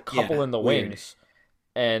a couple in the weird. wings,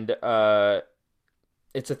 and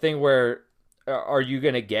it's a thing where are you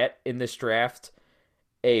going to get in this draft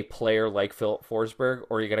a player like Philip Forsberg,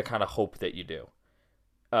 or are you going to kind of hope that you do?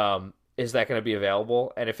 Is that going to be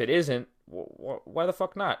available? And if it isn't, why the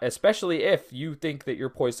fuck not? Especially if you think that you're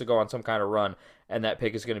poised to go on some kind of run, and that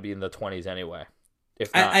pick is going to be in the 20s anyway,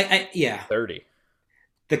 if not Yeah. 30.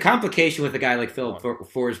 The complication with a guy like Philip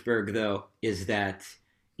Forsberg, though, is that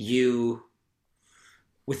with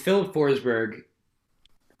Philip Forsberg,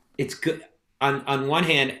 it's good on one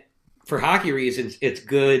hand for hockey reasons. It's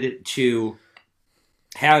good to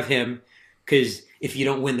have him because if you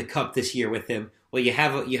don't win the cup this year with him, well, you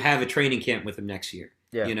have a training camp with him next year.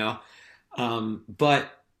 Yeah.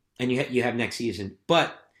 But you have next season.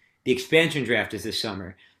 But the expansion draft is this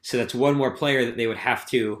summer, so that's one more player that they would have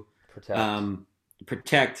to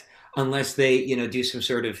protect unless they do some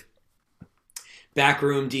sort of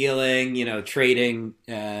backroom dealing, trading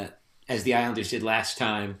as the Islanders did last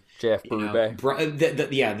time. Jeff Berube.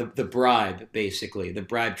 The bribe, basically the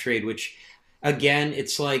bribe trade, which again,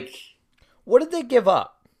 it's like What did they give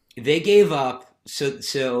up? they gave up.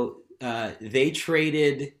 So they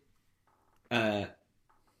traded their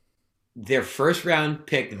first round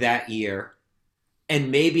pick that year, and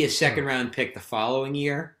maybe a second round pick the following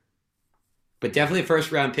year, but definitely a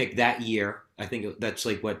first round pick that year. I think that's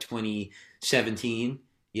like what 2017.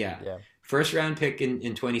 Yeah, Yeah. first round pick in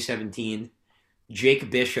 2017. Jake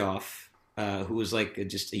Bischoff, who was like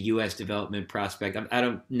just a U.S. development prospect. I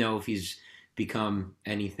don't know if he's become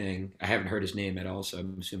anything. I haven't heard his name at all, so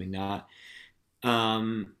I'm assuming not.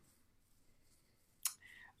 I'm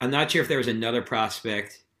not sure if there was another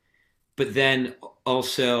prospect, but then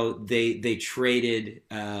also they traded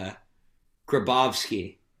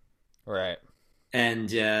Grabowski, Right.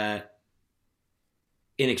 and in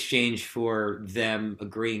exchange for them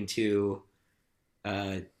agreeing to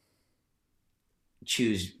uh,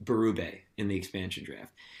 choose Berube in the expansion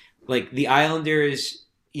draft. Like the Islanders,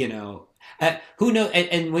 who knows?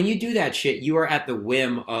 And when you do that shit, you are at the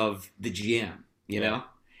whim of the GM, know.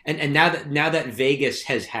 And now that Vegas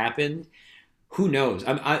has happened, who knows?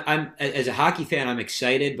 I'm as a hockey fan, I'm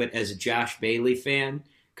excited, but as a Josh Bailey fan,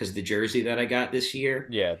 because of the jersey that I got this year,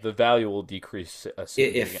 Yeah, the value will decrease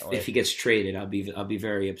significantly. if he gets traded, I'll be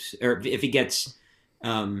very upset. Or if he gets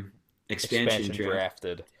expansion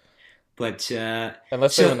drafted. But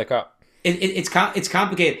unless they win the cup, it's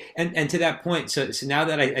complicated. And to that point, so now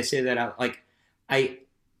that I say that out, like I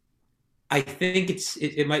think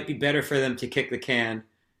it might be better for them to kick the can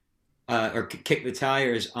or kick the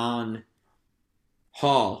tires on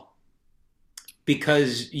Hall,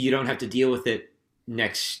 because you don't have to deal with it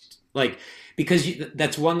next, like, because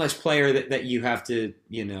that's one less player that you have to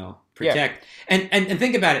protect. Yeah. And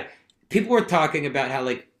think about it. People were talking about how,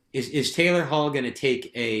 like, is Taylor Hall going to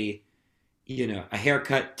take a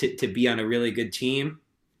haircut to be on a really good team?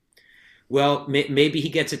 Well, maybe he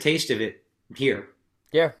gets a taste of it here.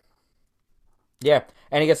 Yeah,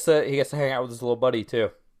 and he gets to hang out with his little buddy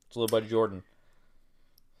too, his little buddy Jordan.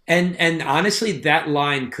 And honestly, that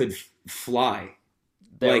line could fly.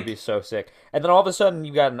 That would be so sick. And then all of a sudden,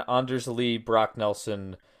 you got an Anders Lee, Brock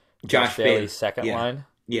Nelson, Josh Bailey second line.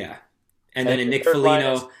 Yeah, and then a Nick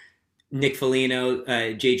Foligno,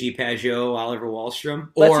 JG Pageau, Oliver Wahlstrom,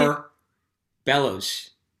 or Bellows.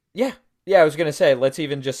 Yeah. I was gonna say, let's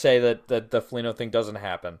even just say that the Foligno thing doesn't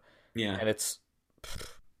happen. Yeah, and let's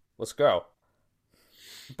go.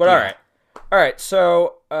 But all right.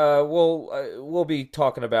 So we'll be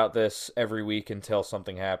talking about this every week until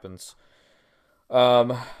something happens.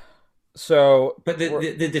 So, but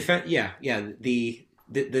the defense, the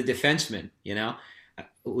defenseman,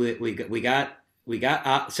 we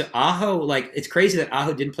got so Aho, like, it's crazy that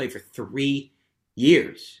Aho didn't play for 3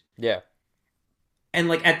 years. Yeah, and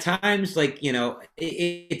like at times, like,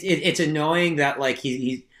 it's annoying that, like,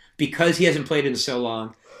 he because he hasn't played in so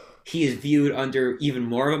long, he is viewed under even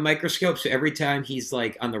more of a microscope. So every time he's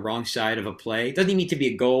like on the wrong side of a play, it doesn't even need to be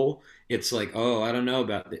a goal. It's like, oh, I don't know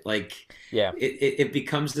about it. Like, yeah, it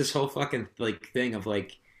becomes this whole fucking like thing of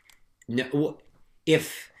like, no,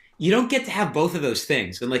 if you don't get to have both of those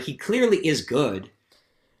things, and like he clearly is good.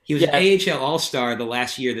 He was an AHL All-Star the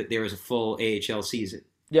last year that there was a full AHL season.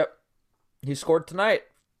 Yep, he scored tonight.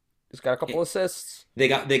 He's got a couple assists. They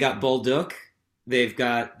got Bolduc. They've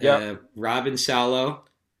got Robin Salo.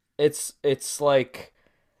 It's like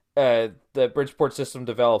the Bridgeport system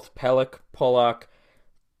developed Pelech, Polak.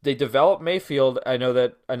 They developed Mayfield. I know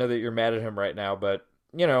that you're mad at him right now, but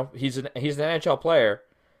he's an NHL player.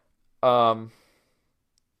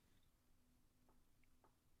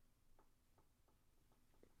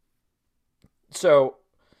 So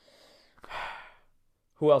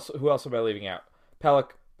who else am I leaving out? Pelech,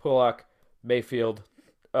 Polak, Mayfield.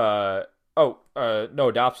 Noah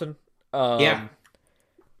Dobson.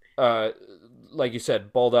 Like you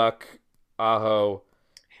said, Bolduc, Aho,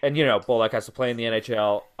 and Bolduc has to play in the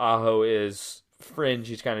NHL. Aho is fringe.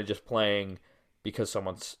 He's kind of just playing because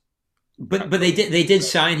someone's. But they did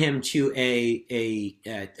sign him to a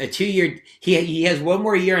 2-year. He has one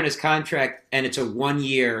more year on his contract, and it's a 1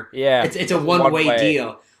 year. Yeah, it's a one-way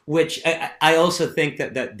deal, which I also think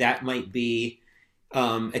that might be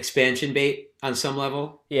expansion bait on some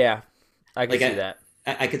level. Yeah, I can see that.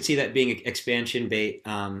 I could see that being expansion bait.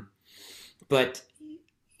 But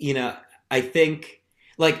I think,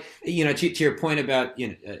 like, to your point about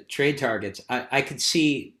trade targets, I could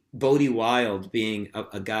see Bodie Wild being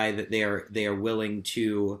a guy that they are willing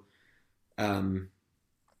to part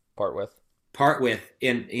with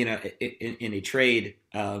in a trade.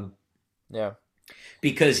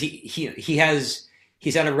 Because he's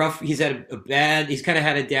kind of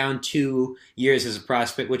had a down 2 years as a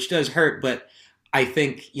prospect, which does hurt, but I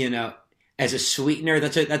think, as a sweetener,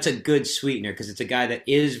 that's a good sweetener, because it's a guy that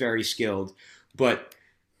is very skilled, but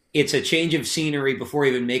it's a change of scenery before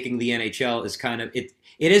even making the NHL is kind of it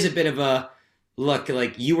is a bit of a look,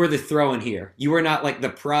 like you were the throw in here. You were not like the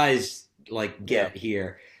prize like Yeah. get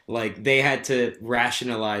here. Like they had to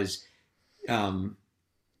rationalize, um,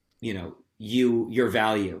 your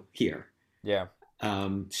value here. Yeah.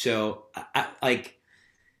 So like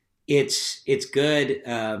it's good.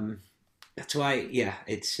 That's why, yeah,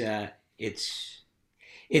 it's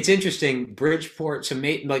interesting. Bridgeport. So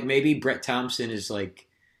like maybe Brett Thompson is like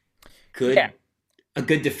Yeah. good, a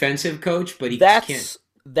good defensive coach, but he can't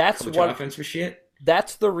That's coach what offense for shit.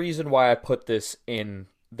 that's the reason why I put this in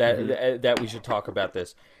Hmm. that we should talk about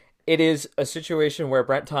this. It is a situation where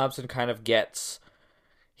Brent Thompson kind of gets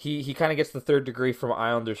he kind of gets the third degree from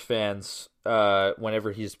Islanders fans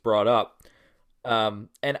whenever he's brought up.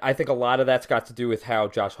 And I think a lot of that's got to do with how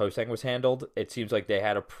Josh Hosang was handled. It seems like they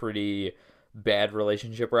had a pretty bad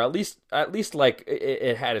relationship, or at least like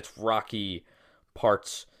it had its rocky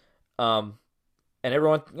parts. Um, and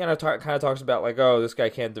everyone kind of talks about like, oh, this guy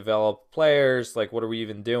can't develop players. Like, what are we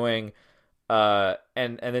even doing?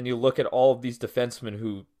 And then you look at all of these defensemen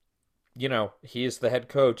who, he is the head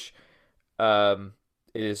coach. Um,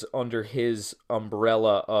 it is under his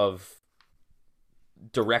umbrella of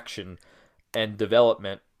direction and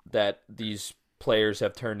development that these players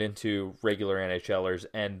have turned into regular NHLers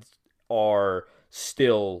and are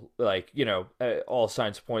still like, all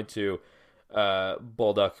signs point to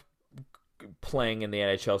Bolduc playing in the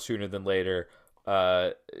NHL sooner than later.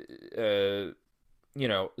 Robin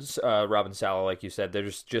Salo, like you said,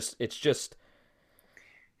 there's just it's just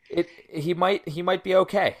it. He might be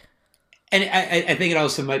okay. And I think it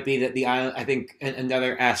also might be that the island. I think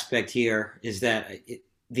another aspect here is that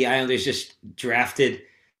the Islanders just drafted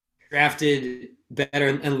better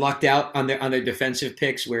and lucked out on their defensive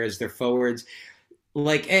picks, whereas their forwards.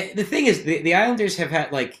 Like the thing is, the Islanders have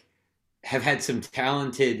had some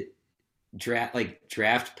talented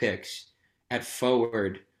draft picks at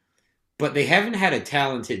forward, but they haven't had a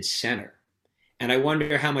talented center, and I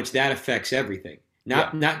wonder how much that affects everything. Yeah,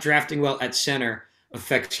 Not drafting well at center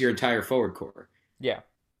affects your entire forward core, yeah,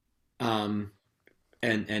 um,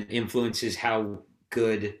 and influences how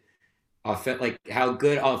good how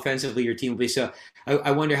good offensively your team will be. So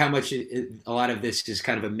I wonder how much a lot of this is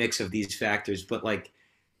kind of a mix of these factors. But like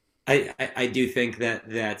I do think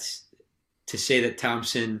that's to say that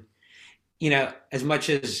Thompson, as much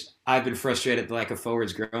as I've been frustrated at the lack of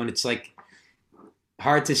forwards grown, it's like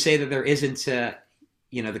hard to say that there isn't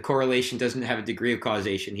the correlation doesn't have a degree of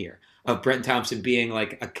causation here of Brent Thompson being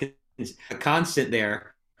like a constant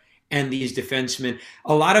there, and these defensemen,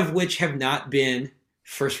 a lot of which have not been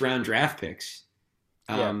first round draft picks,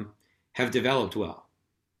 yeah, have developed well.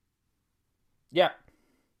 yeah.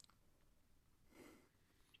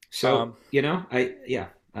 So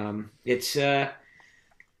it's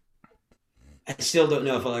I still don't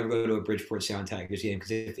know if I'll ever go to a Bridgeport Sound Tigers game,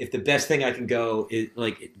 because if the best thing I can go is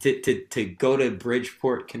like to go to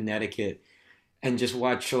Bridgeport, Connecticut, and just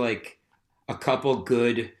watch like a couple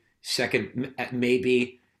good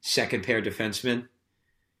maybe second pair defensemen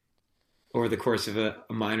over the course of a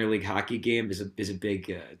minor league hockey game is a big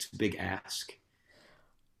it's a big ask.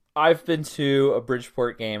 I've been to a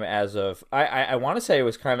Bridgeport game as of I want to say it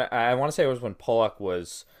was I want to say it was when Pollock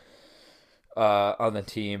was on the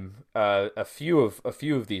team. A few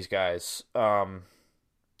of these guys. I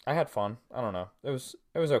had fun. I don't know. It was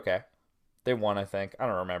okay. They won, I think. I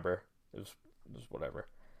don't remember. It was whatever.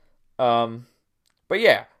 But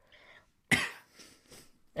yeah.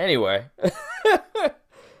 Anyway.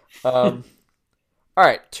 um, all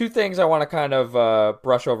right. Two things I want to kind of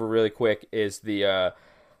brush over really quick is the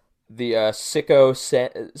sicko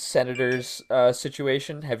senators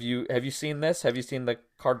situation. Have you seen this? Have you seen the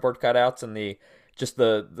cardboard cutouts and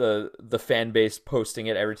the fan base posting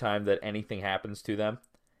it every time that anything happens to them?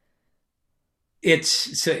 It's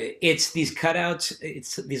these cutouts.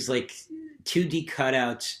 It's these like 2D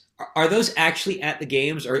cutouts. Are those actually at the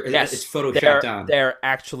games, or it's Yes, photoshopped they're on? they're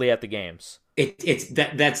actually at the games. It's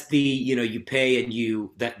that's the you pay and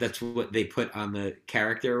that's what they put on the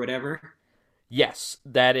character or whatever. Yes,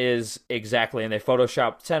 that is exactly, and they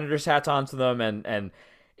photoshopped senators hats onto them, and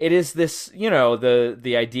it is this.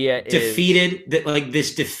 The idea is Defeated, that like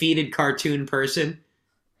this defeated cartoon person.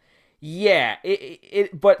 yeah,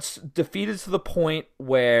 but defeated to the point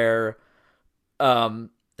where um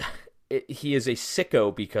he is a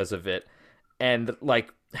sicko because of it, and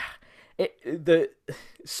like the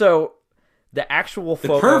so the actual The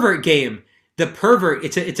photo pervert game. The pervert.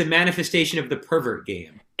 It's a manifestation of the pervert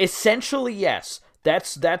game. essentially, yes,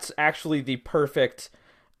 that's actually the perfect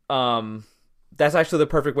that's actually the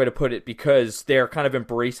perfect way to put it, because they're kind of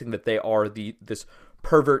embracing that they are this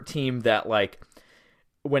pervert team that like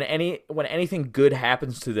when anything good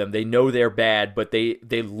happens to them, they know they're bad, but they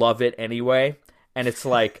love it anyway. And it's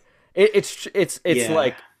like it's Yeah.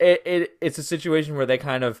 like it's a situation where they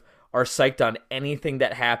kind of are psyched on anything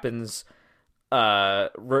that happens.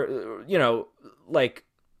 You know, like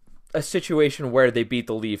a situation where they beat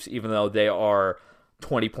the Leafs, even though they are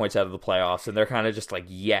 20 points out of the playoffs, and they're kind of just like,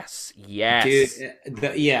 yes, Dude, yes.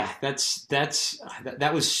 yeah,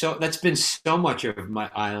 that was so that's been so much of my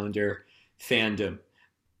Islander fandom.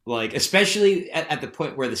 Like especially at the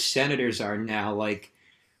point where the Senators are now, like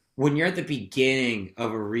when you're at the beginning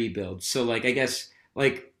of a rebuild. So like I guess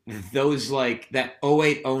like those like that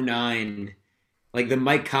 0809, like the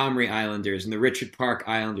Mike Comrie Islanders and the Richard Park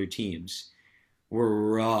Islander teams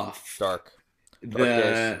were rough. Dark, dark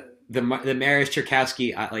days. The Marius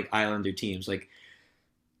Cherkasky like Islander teams, like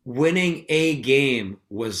winning a game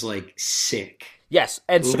was like sick. Yes,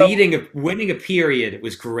 and so Winning a period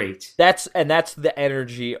was great. that's the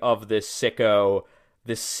energy of this sicko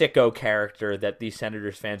character that these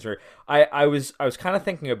Senators fans are. I was kind of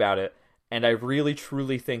thinking about it, and I really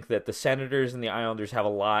truly think that the Senators and the Islanders have a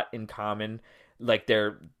lot in common, like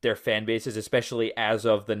their fan bases, especially as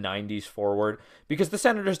of the '90s forward, because the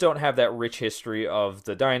Senators don't have that rich history of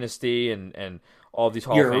the dynasty and all these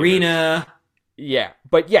Hall of Your Famers. arena, Yeah,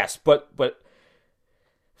 but yes, but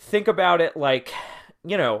think about it like,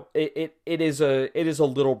 it is a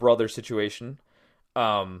little brother situation.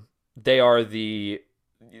 They are they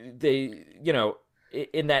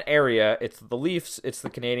in that area, it's the Leafs, it's the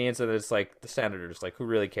Canadians, and it's like the Senators. Like, who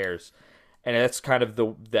really cares? And that's kind of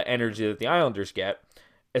the energy that the Islanders get,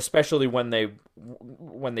 especially when they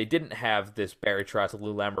didn't have this Barry Trotz,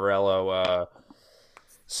 Lou Lamoriello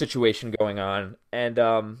situation going on. And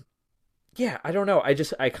yeah, I don't know.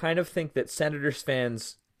 I kind of think that Senators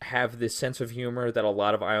fans have this sense of humor that a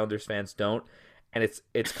lot of Islanders fans don't, and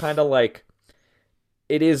it's kind of like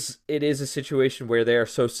it is a situation where they are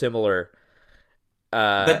so similar.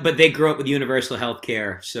 but they grew up with universal health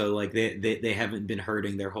care, so like they haven't been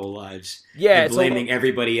hurting their whole lives Yeah, and blaming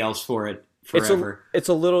everybody else for it forever. it's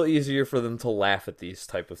a little easier for them to laugh at these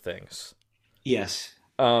type of things. Yes.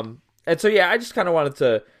 And so yeah, I just kind of wanted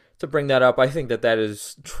to bring that up. I think that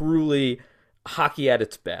is truly hockey at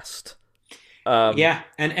its best. Um, Yeah,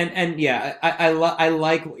 and yeah, I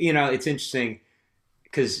like it's interesting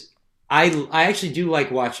because I actually do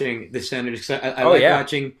like watching the Senators. I oh like yeah,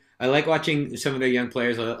 watching some of their young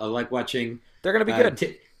players. I like watching they're gonna be uh, good.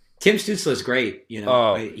 Tim Stützle is great.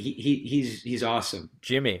 Oh, He's awesome.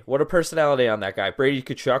 Jimmy, what a personality on that guy. Brady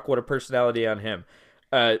Kachuk, what a personality on him.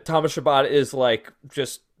 Thomas Chabot is like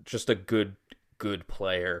just a good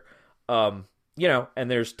player. And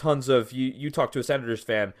there's tons of you talk to a Senators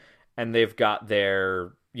fan and they've got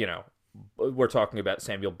we're talking about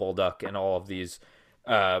Samuel Bolduc and all of these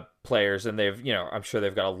players, and I'm sure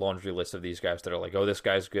they've got a laundry list of these guys that are like, oh, this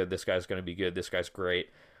guy's good, this guy's going to be good, this guy's great.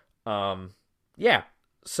 Yeah.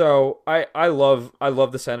 So I love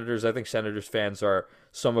the Senators. I think Senators fans are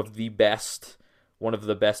some of the best, one of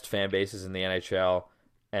the best fan bases in the NHL,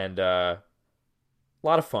 and a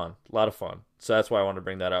lot of fun, a lot of fun. So that's why I wanted to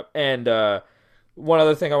bring that up. And one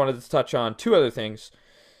other thing I wanted to touch on, two other things.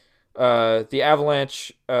 The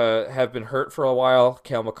Avalanche have been hurt for a while.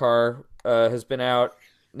 Cale Makar has been out.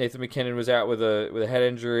 Nathan McKinnon was out with a head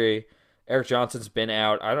injury. Eric Johnson's been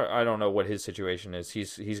out. I don't know what his situation is.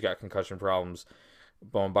 He's got concussion problems.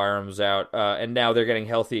 Bowen Byram's out, and now they're getting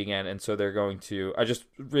healthy again, and so they're going to. I just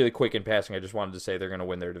really quick in passing. I just wanted to say they're going to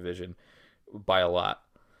win their division by a lot.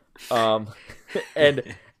 Um, and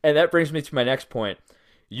that brings me to my next point.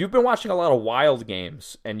 You've been watching a lot of Wild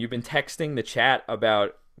games, and you've been texting the chat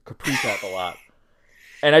about Kaprizov a lot,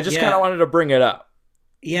 and I just kind Yeah, of wanted to bring it up.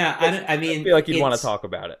 yeah. I I mean, feel like you'd want to it's talk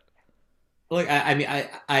about it. look. I mean,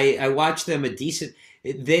 I watch them a decent.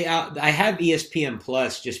 I have ESPN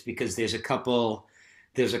Plus just because there's a couple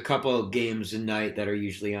games a night that are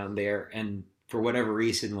usually on there, and for whatever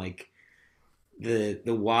reason, like the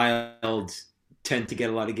Wild tend to get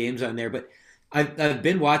a lot of games on there. But I've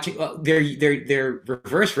been watching. Their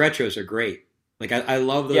reverse retros are great. Like I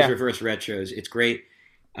love those Yeah, reverse retros. It's great.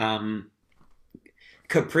 Um,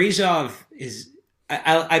 Kaprizov is.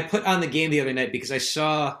 I put on the game the other night because I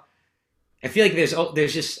saw. I feel like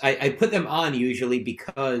there's just I put them on usually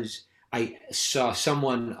because I saw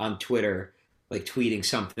someone on Twitter like tweeting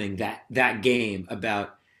something that game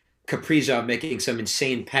about Kaprizov making some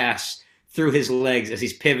insane pass through his legs as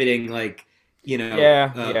he's pivoting like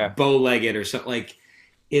yeah, yeah. bow legged or something like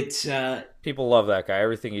it's People love that guy.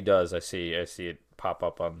 Everything he does, I see it pop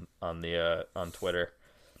up on Twitter.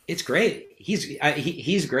 it's great.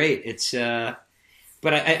 He's great. It's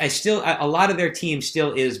but I still a lot of their team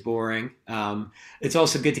still is boring. It's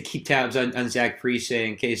also good to keep tabs on Zach Parise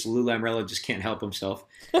in case Lou Lamoriello just can't help himself.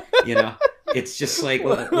 You know, it's just like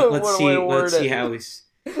let's see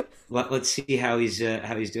how he's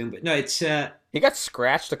doing. But no, it's he got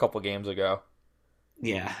scratched a couple games ago.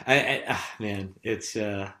 Yeah, man, it's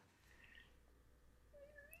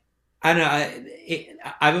I don't know.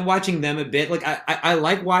 I've been watching them a bit. Like I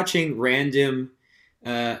like watching random teams.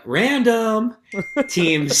 I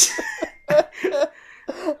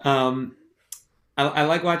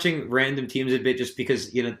like watching random teams a bit just because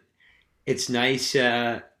it's nice.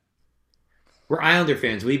 We're Islander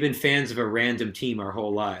fans. We've been fans of a random team our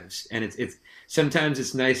whole lives, and it's sometimes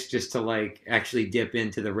it's nice just to like actually dip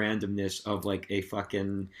into the randomness of like a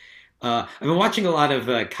fucking. I've been watching a lot of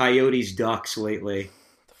Coyotes Ducks lately.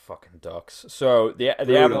 Fucking Ducks. So the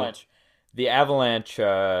Avalanche,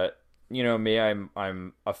 you know me,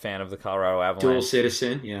 I'm a fan of the Colorado Avalanche. Dual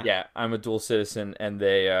citizen, yeah. Yeah, I'm a dual citizen, and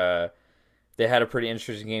they had a pretty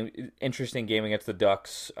interesting game against the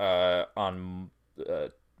Ducks on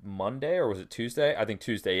Monday, or was it Tuesday? I think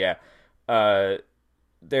Tuesday. Yeah.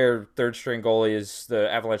 Their third string goalie is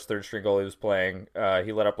the Avalanche third string goalie was playing.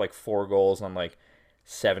 He let up like 4 goals on like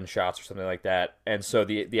 7 shots or something like that. And so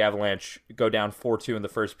the Avalanche go down 4-2 in the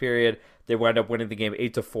first period. They wind up winning the game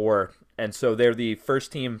 8-4. And so they're the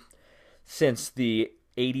first team since the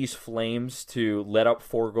 80s Flames to let up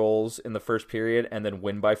 4 goals in the first period and then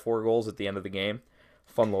win by 4 goals at the end of the game.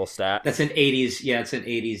 Fun little stat. That's an 80s. Yeah, it's an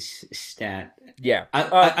 80s stat. Yeah.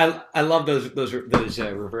 I love those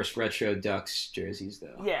reverse retro Ducks jerseys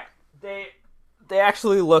though. Yeah. They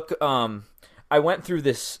actually look I went through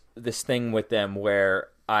this thing with them where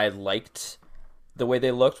I liked the way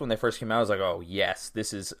they looked when they first came out. I was like, "Oh, yes,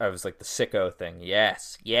 I was like the sicko thing.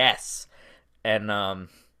 Yes. Yes." And then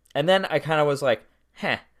I kind of was like,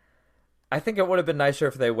 "Heh. I think it would have been nicer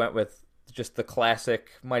if they went with just the classic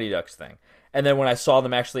Mighty Ducks thing." And then when I saw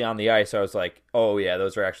them actually on the ice, I was like, "Oh, yeah,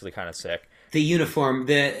 those are actually kind of sick." The uniform,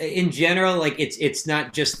 in general, like it's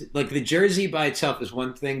not just like the jersey by itself is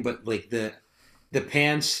one thing, but like the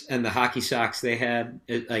pants and the hockey socks they had,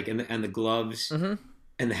 like and the gloves and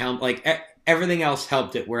the helmet, like everything else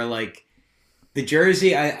helped it. Where like the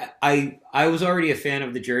jersey, I was already a fan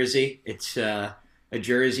of the jersey. It's a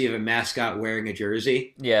jersey of a mascot wearing a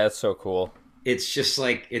jersey. Yeah, that's so cool. It's just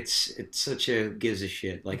like it's such a gives a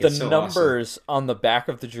shit. Like the it's so numbers awesome. On the back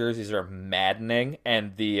of the jerseys are maddening,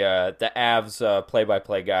 and the Avs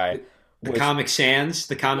play-by-play guy. The Comic Sans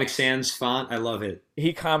font, I love it.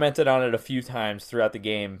 He commented on it a few times throughout the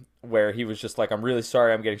game where he was just like, "I'm really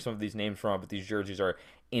sorry I'm getting some of these names wrong, but these jerseys are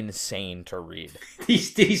insane to read." Did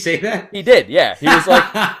he say that? He did, yeah. He was like,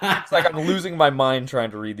 "It's like I'm losing my mind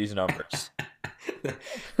trying to read these numbers."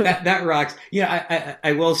 that rocks. Yeah,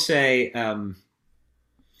 I will say,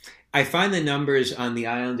 I find the numbers on the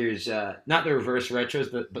Islanders, not the reverse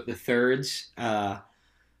retros, but the thirds,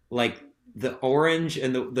 like the orange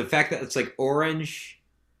and the fact that it's like orange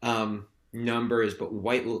numbers but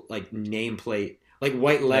white like nameplate, like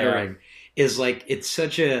white lettering is like it's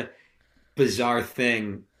such a bizarre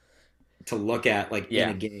thing to look at like in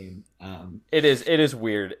a game. It is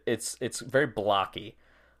weird. It's very blocky.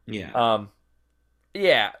 Yeah.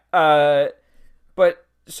 But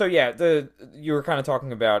so yeah, you were kind of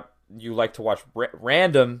talking about you like to watch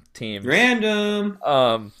random teams.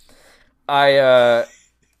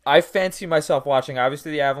 I fancy myself watching,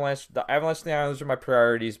 obviously, the Avalanche. The Avalanche and the Islanders are my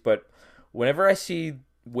priorities, but whenever I see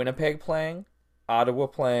Winnipeg playing, Ottawa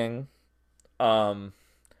playing,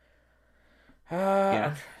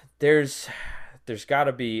 there's got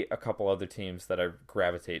to be a couple other teams that I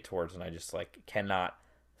gravitate towards, and I just like cannot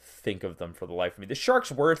think of them for the life of me. The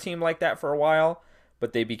Sharks were a team like that for a while,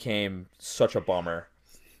 but they became such a bummer.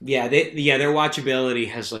 Yeah, their watchability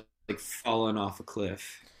has like fallen off a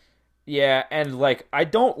cliff. Yeah, and like I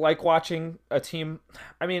don't like watching a team.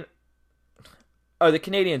 I mean, the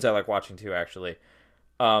Canadians I like watching too. Actually,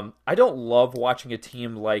 I don't love watching a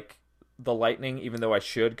team like the Lightning, even though I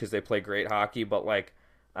should because they play great hockey. But like,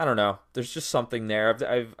 I don't know. There's just something there.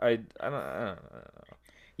 I don't know.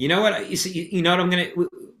 You know what? You know what? I'm gonna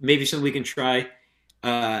maybe something we can try.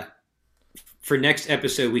 For next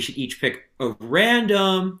episode, we should each pick a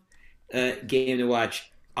random game to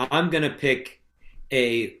watch. I'm gonna pick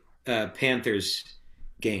a Panthers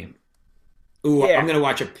game. Ooh, yeah. I'm gonna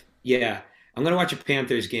watch a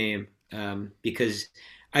Panthers game because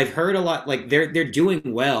I've heard a lot. Like they're doing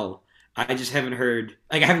well. I just haven't heard.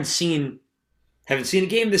 Like I haven't seen a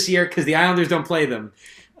game this year because the Islanders don't play them.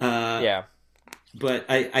 But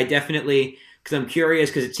I definitely because I'm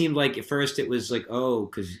curious because it seemed like at first it was like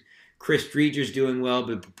because Chris Drieger's doing well,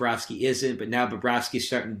 but Bobrovsky isn't. But now Bobrovsky's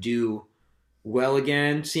starting to do well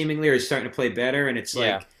again, seemingly, or is starting to play better. And it's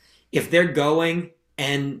Yeah. like, if they're going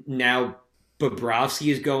and now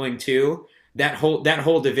Bobrovsky is going too, that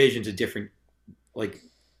whole division's a different like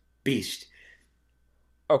beast.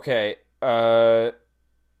 Okay.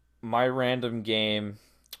 My random game.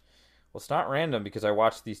 Well, it's not random because I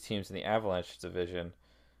watched these teams in the Avalanche division.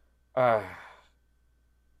 Uh,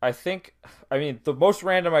 I think, I mean, the most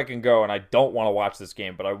random I can go, and I don't want to watch this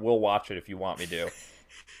game, but I will watch it if you want me to,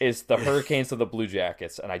 is the Hurricanes of the Blue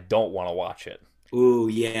Jackets, and I don't want to watch it. Ooh,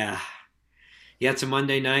 yeah. Yeah, it's a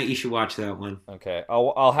Monday night. You should watch that one. Okay,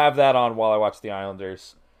 I'll have that on while I watch the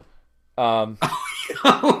Islanders. Um,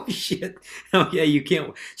 Oh shit! Oh yeah, you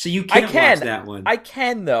can't. So you I can't can, watch that one. I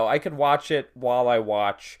can though. I could watch it while I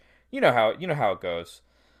watch. You know how it goes.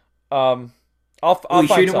 Um, I'll You sure you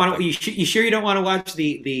find don't want something. to? You sure you don't want to watch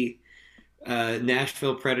the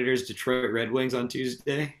Nashville Predators Detroit Red Wings on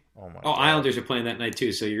Tuesday? Oh my Oh, god. Islanders are playing that night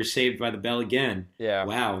too. So you're saved by the bell again. Yeah.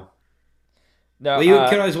 Wow. No. Well, you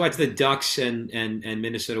could always watch the Ducks and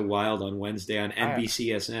Minnesota Wild on Wednesday on I,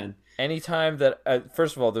 NBCSN. anytime that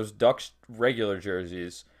first of all, those Ducks regular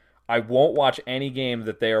jerseys, I won't watch any game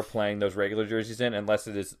that they are playing those regular jerseys in unless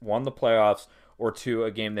it is one the playoffs or two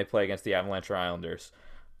a game they play against the Avalanche or Islanders.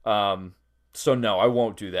 So no, I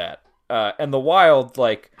won't do that. And the Wild,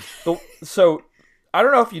 so I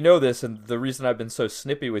don't know if you know this, and the reason I've been so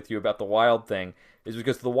snippy with you about the Wild thing is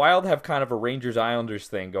because the Wild have kind of a Rangers Islanders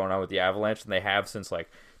thing going on with the Avalanche, and they have since like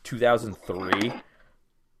 2003.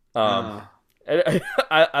 Um, Uh,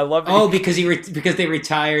 I love oh, it. because they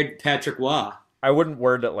retired Patrick Waugh. I wouldn't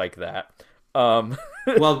word it like that. Um,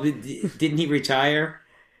 Well, didn't he retire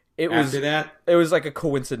it after was that? it was like a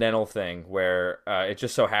coincidental thing where it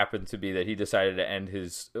just so happened to be that he decided to end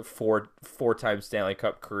his four-time Stanley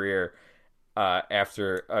Cup career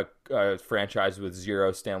after a franchise with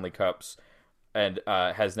 0 Stanley Cups and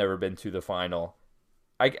has never been to the final.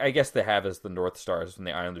 I guess they have as the North Stars when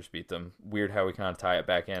the Islanders beat them. Weird how we kind of tie it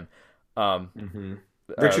back in. Um, Hmm.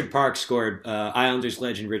 uh, Richard Park scored. Islanders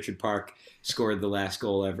legend Richard Park scored the last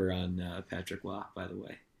goal ever on Patrick Waugh. By the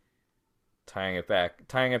way. tying it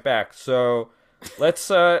back. So let's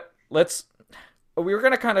we were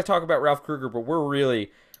gonna kind of talk about Ralph Kruger, but we're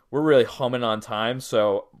really humming on time.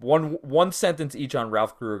 So one sentence each on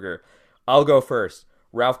Ralph Kruger. I'll go first.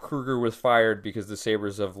 Ralph Kruger was fired because the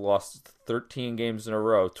Sabres have lost 13 games in a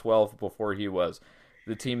row, 12 before he was.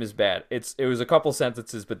 The team is bad. It was a couple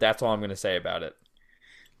sentences, but that's all I'm going to say about it.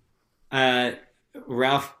 Uh,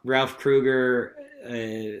 Ralph Kruger.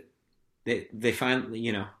 They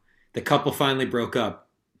finally, the couple finally broke up.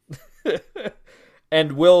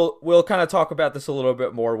 And we'll kind of talk about this a little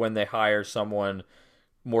bit more when they hire someone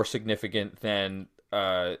more significant than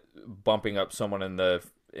bumping up someone in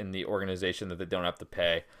the organization that they don't have to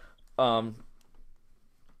pay.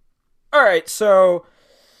 All right, so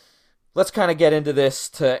let's kind of get into this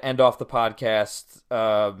to end off the podcast.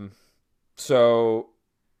 So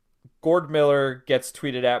Gord Miller gets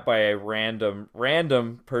tweeted at by a random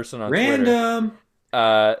person on Twitter. Random.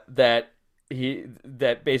 That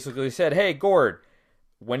basically said, "Hey Gord,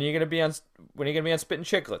 when are you gonna be on Spittin'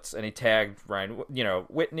 Chicklets?" And he tagged Ryan,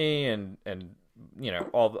 Whitney and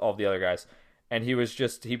all the other guys, and he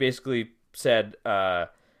basically said,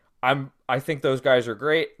 I think those guys are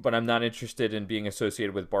great, but I'm not interested in being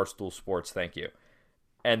associated with Barstool Sports. Thank you."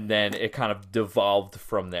 And then it kind of devolved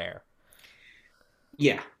from there.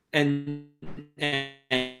 Yeah, and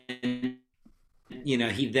he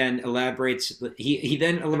then elaborates. He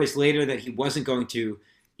then elaborates later that he wasn't going to,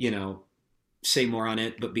 say more on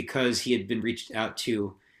it, but because he had been reached out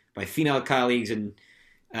to by female colleagues and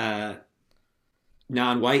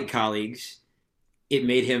non-white colleagues, it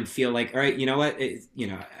made him feel like, all right, you know what,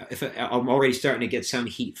 if I'm already starting to get some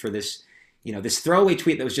heat for this, this throwaway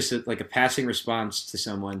tweet that was just like a passing response to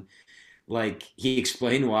someone. Like he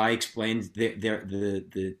explained why, explained the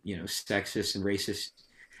sexist and racist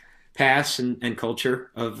past and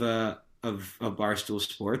culture of Barstool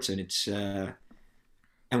Sports, and it's and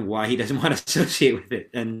why he doesn't want to associate with it,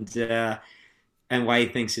 and why he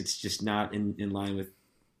thinks it's just not in line with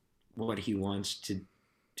what he wants to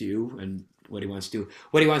do and what he wants to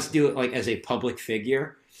do like as a public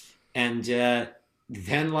figure, and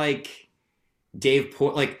then like Dave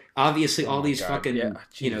Port, like obviously all these God, fucking yeah.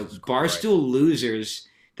 Jesus Christ. Barstool losers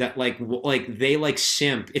that like they like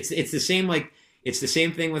simp. It's the same like it's the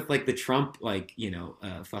same thing with like the Trump fucking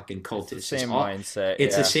cultists. It's the same mindset.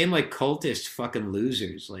 It's yeah. the same like cultist fucking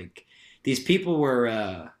losers. Like these people were.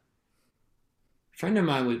 A friend of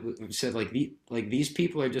mine said like these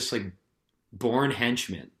people are just like born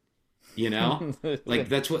henchmen. You know, like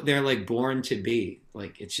that's what they're like born to be.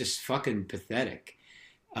 Like it's just fucking pathetic.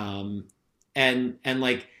 Um, and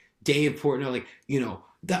like Dave Portnoy, like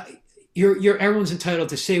that you're everyone's entitled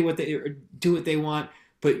to say what they or do what they want,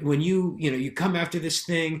 but when you come after this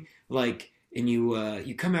thing like and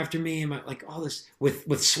you come after me and like all this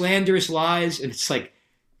with slanderous lies, and it's like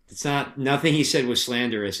it's not nothing he said was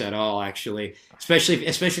slanderous at all, actually. Especially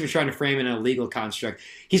if you're trying to frame it in a legal construct.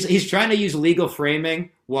 He's trying to use legal framing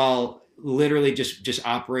while literally just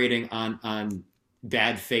operating on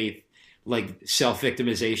bad faith, like self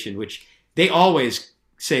victimization, which they always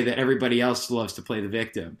say that everybody else loves to play the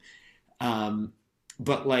victim.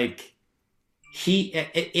 But like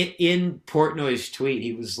in Portnoy's tweet,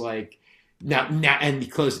 he was like, now, and he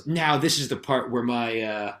closed. Now this is the part where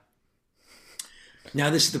my now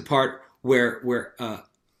this is the part where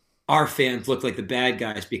our fans look like the bad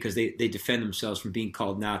guys because they defend themselves from being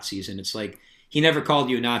called Nazis, and it's like he never called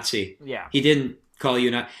you a Nazi. Yeah, he didn't call you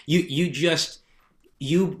not.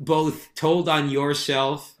 You both told on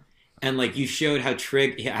yourself, and like you showed how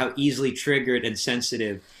easily triggered and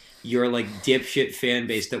sensitive your like dipshit fan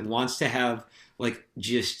base that wants to have like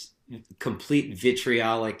just complete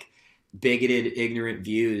vitriolic, bigoted, ignorant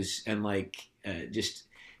views and like just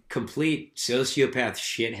complete sociopath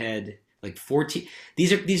shithead. Like 14,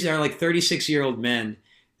 these are like 36-year-old men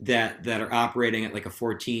that are operating at like a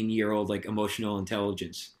 14-year-old like emotional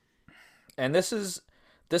intelligence. And this is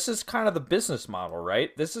kind of the business model,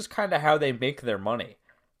 right? This is kind of how they make their money,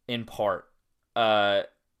 in part.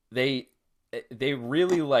 They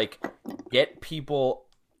really like get people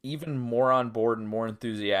even more on board and more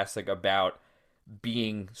enthusiastic about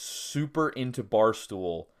being super into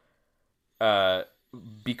Barstool,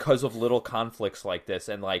 because of little conflicts like this,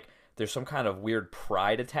 and like there's some kind of weird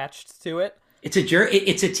pride attached to it. It's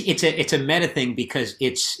a meta thing because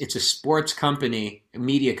it's a sports company, a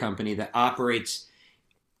media company that operates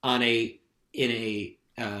in a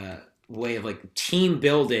way of like team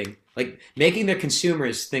building, like making their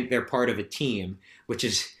consumers think they're part of a team, which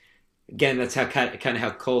is again that's how kind of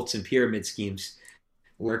how cults and pyramid schemes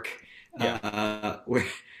work. Yeah.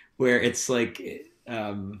 Where it's like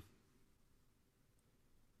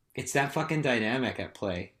it's that fucking dynamic at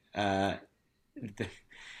play.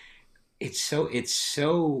 It's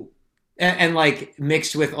so and like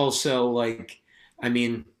mixed with also like I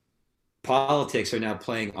mean politics are now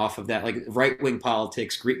playing off of that, like right-wing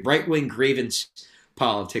politics, right-wing grievance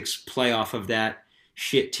politics play off of that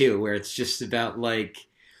shit too, where it's just about like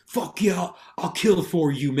fuck yeah, I'll kill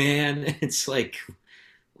for you, man. It's like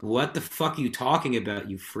what the fuck are you talking about,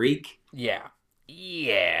 you freak? Yeah,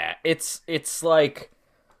 it's like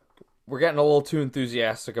we're getting a little too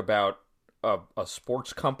enthusiastic about a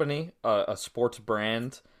sports company, a sports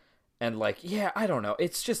brand, and like, yeah, I don't know.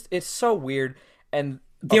 It's so weird. And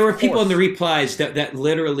there were people in the replies that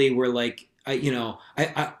literally were like, I'll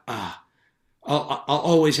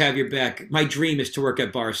always have your back. My dream is to work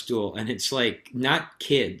at Barstool, and it's like not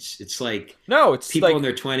kids. It's like no, it's people like, in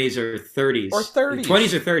their 20s or 30s, or 30s,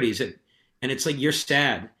 20s or 30s, and it's like you're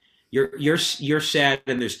sad. You're sad,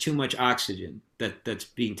 and there's too much oxygen that's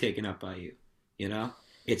being taken up by you. You know,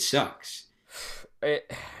 it sucks.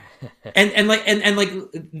 and like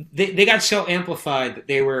they got so amplified that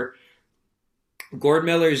they were Gord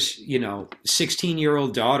Miller's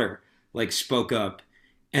 16-year-old daughter like spoke up,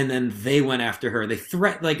 and then they went after her. They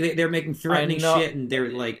they're making threatening shit, and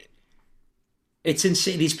they're like, it's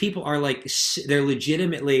insane. These people are like they're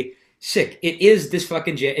legitimately sick. It is this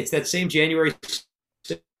fucking it's that same January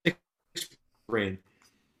 6th brain.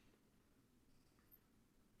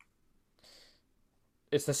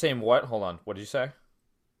 It's the same what? Hold on. What did you say?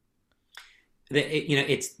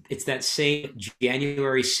 It's that same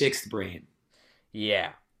January 6th brain.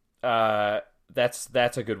 Yeah. That's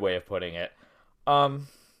a good way of putting it.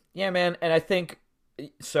 Yeah, man, and I think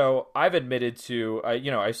so. I've admitted to,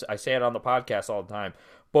 I say it on the podcast all the time,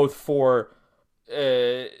 both for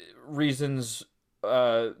reasons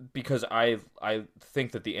because I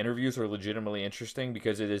think that the interviews are legitimately interesting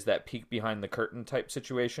because it is that peek behind the curtain type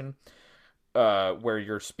situation, where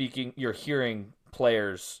you're hearing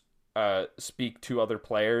players speak to other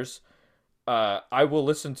players. I will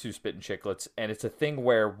listen to Spit and Chicklets, and it's a thing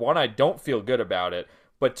where, one, I don't feel good about it,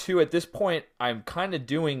 but two, at this point, I'm kind of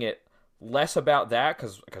doing it less about that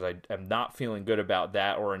because I am not feeling good about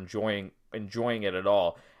that or enjoying it at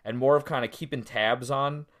all, and more of kind of keeping tabs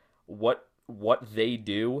on what they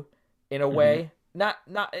do in a way. Not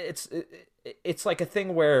it's like a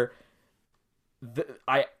thing where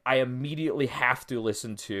I immediately have to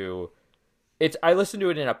listen to it. I listen to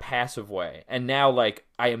it in a passive way, and now like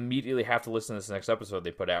I immediately have to listen to this next episode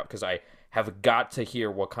they put out because I have got to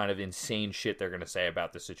hear what kind of insane shit they're going to say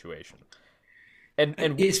about the situation.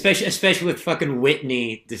 And especially with fucking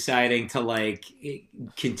Whitney deciding to like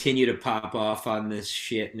continue to pop off on this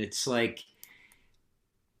shit, and it's like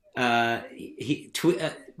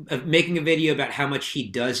making a video about how much he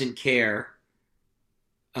doesn't care,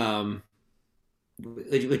 which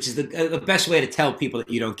is the best way to tell people that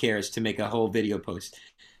you don't care is to make a whole video post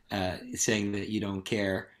saying that you don't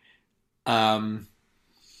care.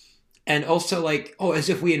 And also like, oh, as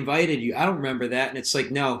if we invited you. I don't remember that. And it's like,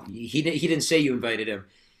 no, he didn't say you invited him.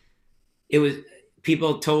 It was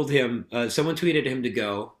people told him. Someone tweeted him to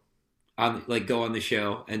go on the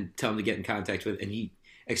show and tell him to get in contact with, and he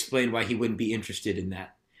explained why he wouldn't be interested in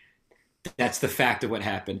that. That's the fact of what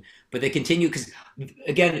happened. But they continue because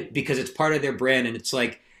it's part of their brand, and it's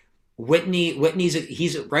like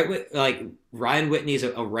he's a Ryan Whitney's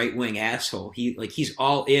a right wing asshole. He's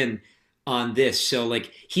all in on this. So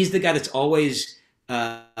like he's the guy that's always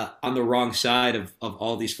on the wrong side of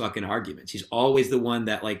all these fucking arguments. He's always the one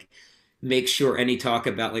that like makes sure any talk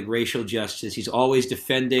about like racial justice, he's always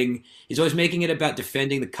making it about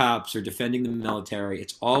defending the cops or defending the military.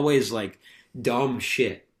 It's always like dumb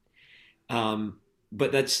shit.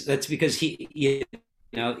 But that's because he is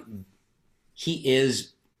he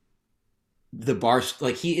is the most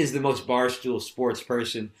barstool sports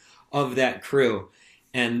person of that crew.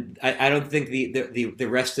 And I don't think the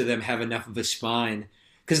rest of them have enough of a spine,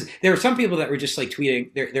 because there were some people that were just like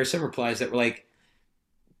tweeting. There are some replies that were like,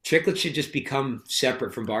 Chiclet should just become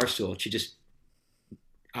separate from Barstool. It should just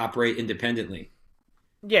operate independently.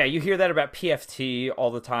 Yeah, you hear that about PFT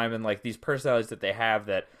all the time, and like these personalities that they have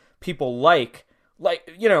that people like,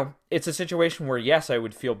 it's a situation where yes, I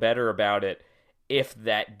would feel better about it if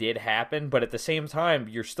that did happen, but at the same time,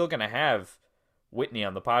 you're still going to have Whitney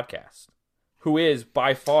on the podcast, who is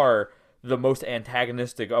by far the most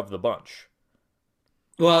antagonistic of the bunch.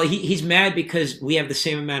 Well, he's mad because we have the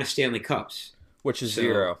same amount of Stanley Cups. Which is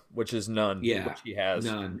zero, which is none. Yeah, which he has.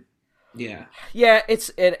 None. Yeah. Yeah,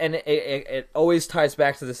 it always ties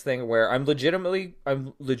back to this thing where I'm legitimately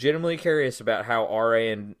curious about how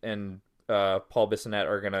RA and Paul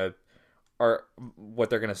Bissonnette are what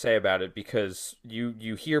they're gonna say about it, because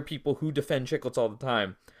you hear people who defend Chiclets all the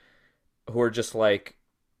time who are just like,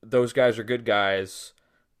 those guys are good guys.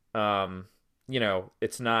 They're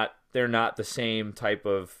not the same type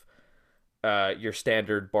of your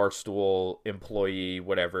standard Barstool employee,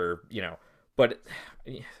 whatever, but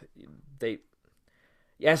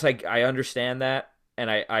I understand that, and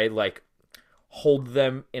I like hold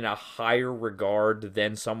them in a higher regard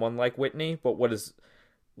than someone like Whitney. But what does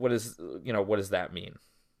that mean?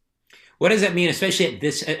 What does that mean,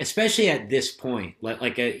 especially at this point?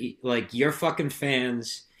 Like you're fucking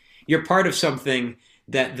fans. You're part of something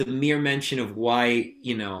that the mere mention of why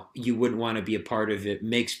you wouldn't want to be a part of it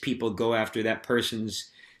makes people go after that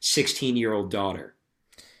person's 16-year-old daughter.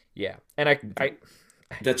 Yeah, and I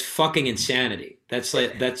that's fucking insanity. That's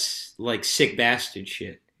like sick bastard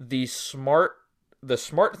shit. The smart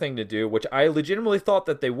thing to do, which I legitimately thought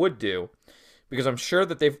that they would do, because I'm sure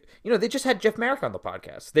that they just had Jeff Marek on the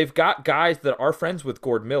podcast. They've got guys that are friends with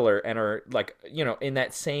Gord Miller and are like, in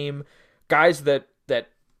that same guys that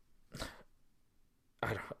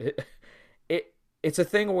I don't. It's a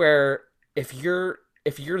thing where if you're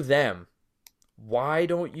them, why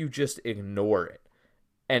don't you just ignore it?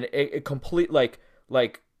 And it complete like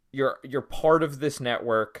you're part of this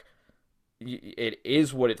network. It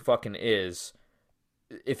is what it fucking is.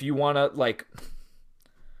 If you want to, like,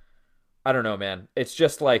 I don't know, man. It's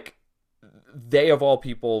just like they of all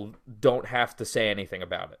people don't have to say anything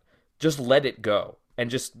about it. Just let it go and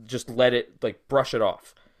just let it, like, brush it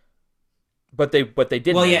off. But they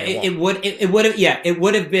didn't. Well, yeah, it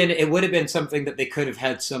would have been something that they could have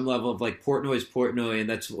had some level of like Portnoy's Portnoy, and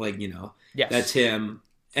that's like yes. That's him,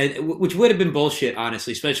 and which would have been bullshit,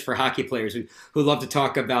 honestly, especially for hockey players who love to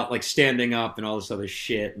talk about like standing up and all this other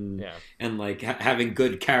shit and like having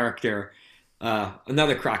good character.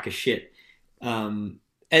 Another crock of shit.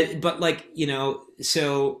 But like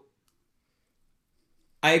so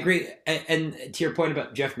I agree, and to your point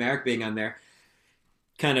about Jeff Marek being on there,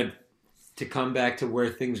 kind of. To come back to where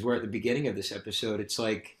things were at the beginning of this episode, it's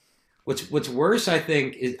like what's worse. I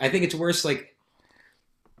think it's worse. Like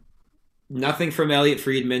nothing from Elliot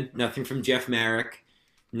Friedman, nothing from Jeff Marek,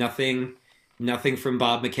 nothing from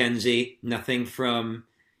Bob McKenzie, nothing from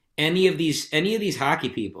any of these hockey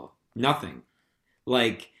people. Nothing.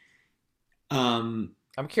 Like, I'm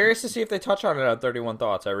curious to see if they touch on it on 31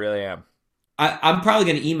 Thoughts. I really am. I'm probably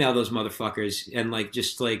going to email those motherfuckers and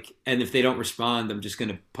and if they don't respond, I'm just going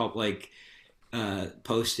to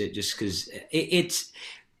post it just because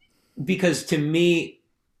because to me,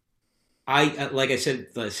 I like I said,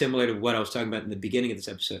 similar to what I was talking about in the beginning of this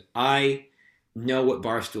episode. I know what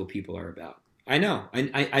Barstool people are about. I know.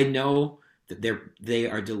 I know that they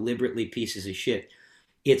are deliberately pieces of shit.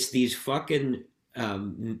 It's these fucking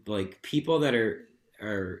like people that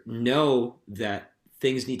are know that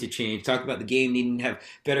things need to change. Talk about the game needing to have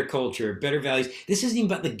better culture, better values. This isn't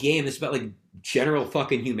even about the game. It's about like general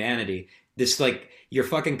fucking humanity. This like your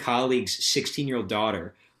fucking colleague's 16-year-old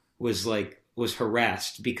daughter was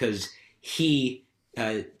harassed because he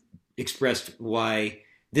expressed why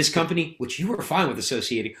this company, which you were fine with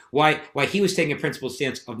associating, why he was taking a principled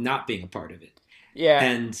stance of not being a part of it. Yeah,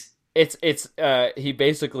 And it's he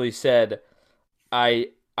basically said, I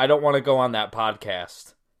don't want to go on that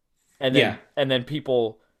podcast, yeah, and then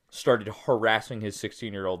people started harassing his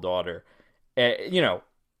 16-year-old daughter. You know,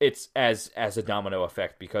 it's as a domino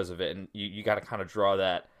effect because of it, and you got to kind of draw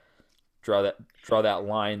that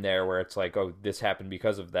line there where it's like, oh, this happened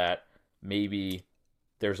because of that. Maybe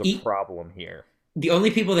there's a he, problem here. the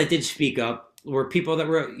only people that did speak up were people that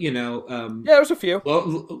were Yeah, there's a few.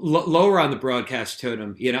 lower on the broadcast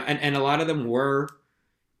totem, and a lot of them were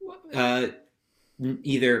uh,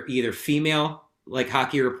 either female like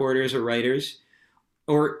hockey reporters or writers,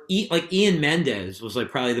 or like Ian Mendez was like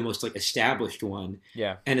probably the most like established one,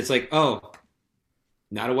 Yeah, and it's like, oh,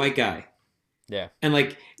 not a white guy. yeah, And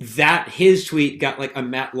like that, his tweet got like a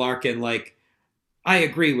Matt Larkin, like, I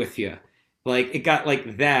agree with you. Like it got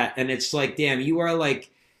like that. And it's like, damn, you are like,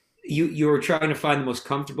 you were trying to find the most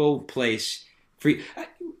comfortable place for you.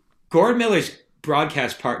 Gordon Miller's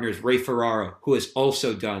broadcast partner is Ray Ferraro, who has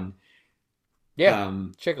also done yeah.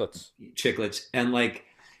 Chicklets. Chicklets. And like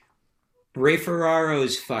Ray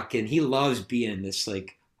Ferraro's fucking, he loves being this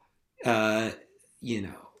like, uh, you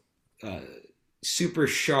know, super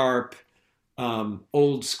sharp,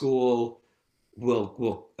 old school,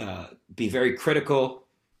 will be very critical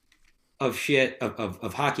of shit,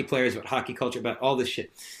 of hockey players, about hockey culture, about all this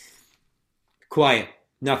shit. Quiet,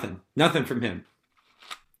 nothing from him.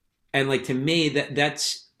 And like to me,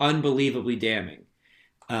 that's unbelievably damning.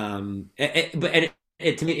 But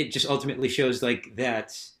to me, it just ultimately shows like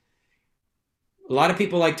that a lot of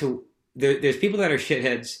people like to. There's people that are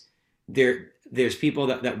shitheads. There's people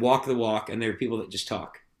that walk the walk, and there are people that just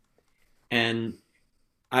talk. And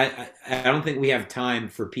I don't think we have time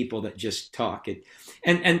for people that just talk.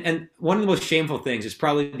 And one of the most shameful things is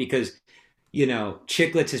probably because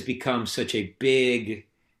Chiclets has become such a big,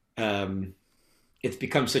 it's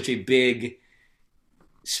become such a big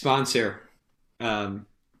sponsor,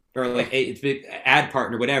 or like it's big ad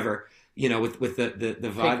partner, whatever. With the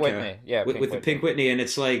Pink vodka, Whitney. Yeah, with the Pink Whitney, and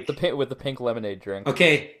it's like with the pink lemonade drink.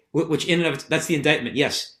 okay, which in and of that's the indictment.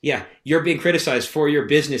 Yes, yeah, you're being criticized for your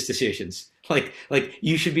business decisions. Like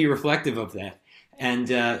you should be reflective of that.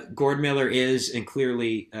 And Gord Miller is, and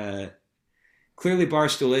clearly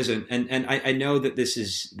Barstool isn't. And I know that this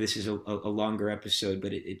is a longer episode,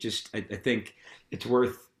 but it just I think it's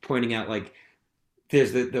worth pointing out. Like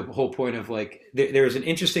there's the whole point of like there's an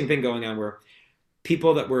interesting thing going on where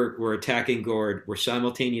people that were attacking Gord were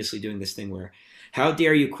simultaneously doing this thing where how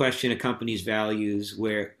dare you question a company's values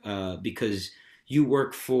where because you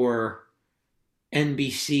work for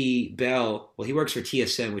NBC Bell. Well, he works for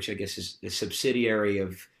TSN, which I guess is a subsidiary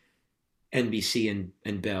of NBC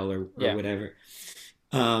and Bell or Yeah. whatever.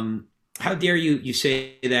 How dare you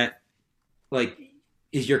say that? Like,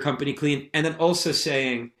 is your company clean? And then also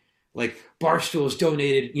saying like Barstool's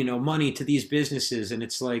donated money to these businesses, and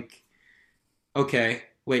it's like, okay,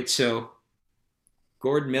 wait, so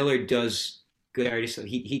Gordon Miller does good already, so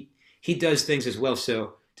he does things as well.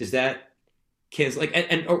 So does that kids like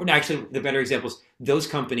or actually the better examples, those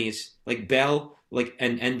companies like Bell like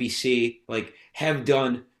and NBC like have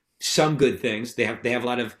done some good things. They have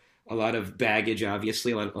a lot of baggage,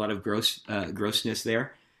 obviously, a lot of grossness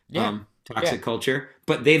there, Yeah. toxic Yeah. culture,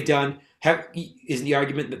 but they've done is the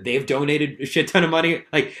argument that they've donated a shit ton of money.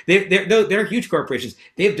 Like they're huge corporations,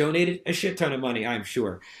 they've donated a shit ton of money, I'm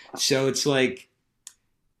sure. So it's like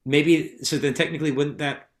maybe so then technically wouldn't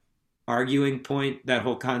that arguing point, that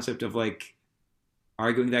whole concept of like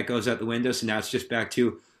arguing that goes out the window. So now it's just back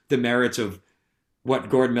to the merits of what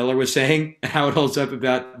Gord Miller was saying and how it holds up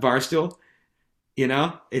about Barstool.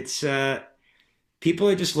 It's people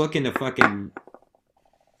are just looking to fucking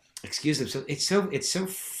excuse themselves. It's so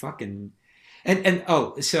fucking and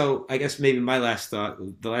oh, so I guess maybe the last thought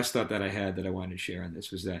that I had that I wanted to share on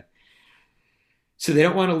this was that so they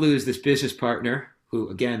don't want to lose this business partner who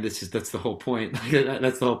again that's the whole point.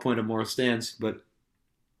 That's the whole point of Moral Stands. But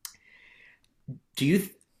do you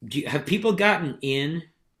have people gotten in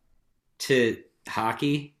to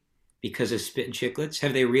hockey because of Spit and Chicklets?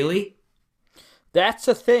 Have they really? That's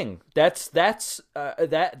a thing. That's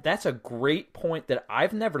a great point that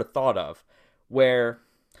I've never thought of. Where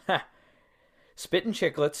Spit and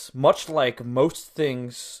Chicklets, much like most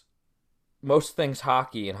things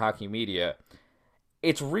hockey and hockey media,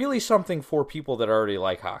 it's really something for people that already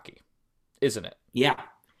like hockey, isn't it? Yeah.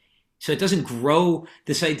 So it doesn't grow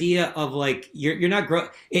this idea of like you're not grow.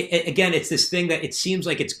 Again, it's this thing that it seems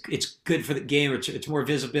like it's good for the game. It's more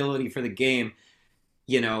visibility for the game.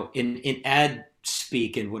 In ad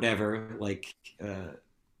speak and whatever, like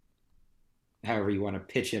however you want to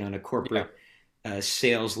pitch it on a Yeah. corporate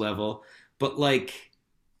sales level. But like,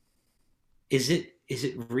 is it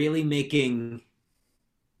really making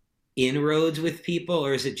inroads with people,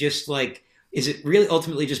 or is it just like is it really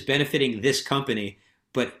ultimately just benefiting this company?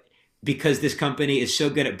 But because this company is so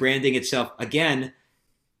good at branding itself, again,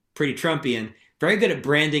 pretty Trumpian, very good at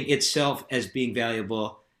branding itself as being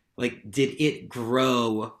valuable. Like, did it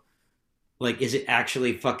grow? Like, is it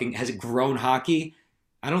actually fucking, has it grown hockey?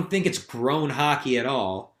 I don't think it's grown hockey at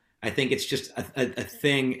all. I think it's just a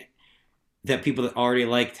thing that people that already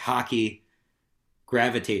liked hockey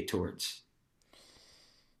gravitate towards.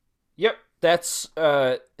 Yep, that's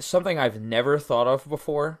something I've never thought of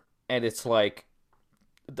before, and it's like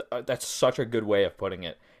that's such a good way of putting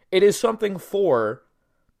it. It is something for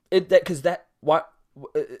it that because that what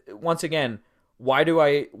once again, why do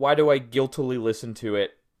I guiltily listen to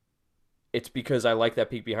it? It's because I like that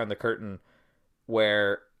peek behind the curtain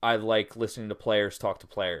where I like listening to players talk to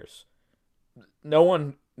players. No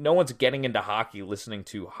one's getting into hockey listening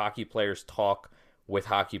to hockey players talk with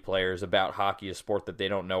hockey players about hockey, a sport that they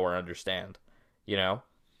don't know or understand. You know?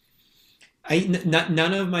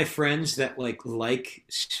 None of my friends that like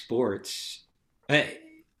sports uh,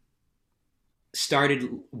 started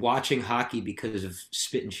watching hockey because of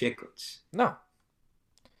Spit and Chicklets. No.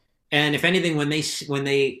 And if anything, when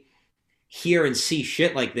they hear and see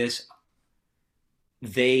shit like this,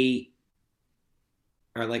 they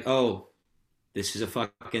are like, "Oh, this is a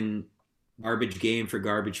fucking garbage game for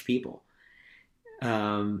garbage people."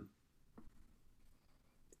 Um,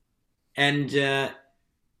 and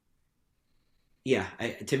yeah,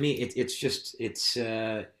 to me, it just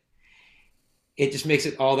makes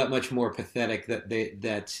it all that much more pathetic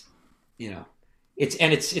that you know it's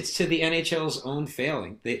to the NHL's own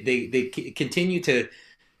failing. They continue to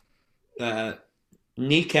uh,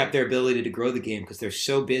 kneecap their ability to grow the game because they're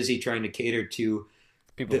so busy trying to cater to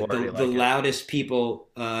People the who already the like it. loudest people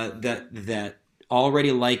that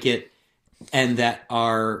already like it and that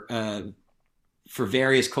are for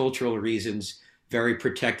various cultural reasons very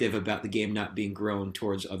protective about the game not being grown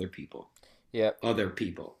towards other people. Yep. Other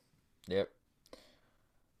people. Yep.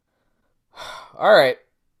 All right.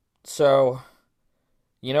 So,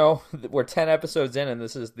 we're 10 episodes in, and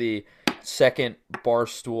this is the second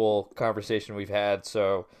Barstool conversation we've had.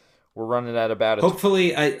 So, we're running at about a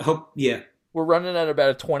Hopefully, I hope. Yeah, we're running at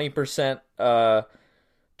about a 20%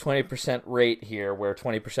 rate here, where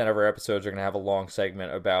 20% of our episodes are going to have a long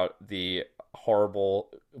segment about the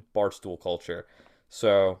horrible Barstool culture.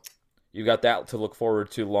 So, you got that to look forward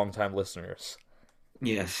to, longtime listeners.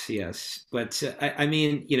 yes, yes. But I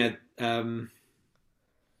mean,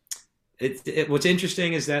 what's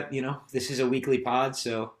interesting is that this is a weekly pod,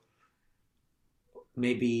 so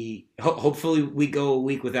maybe hopefully we go a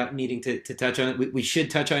week without needing to touch on it. We should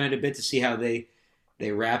touch on it a bit to see how they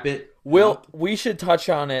wrap it up. We should touch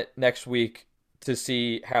on it next week to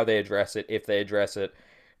see how they address it, if they address it,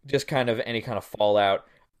 just kind of any kind of fallout.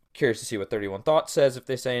 Curious to see what 31 Thoughts says if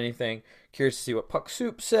they say anything. Curious to see what Puck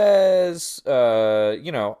Soup says. I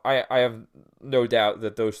have no doubt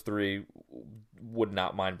that those three would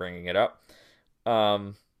not mind bringing it up.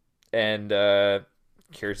 And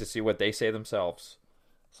curious to see what they say themselves.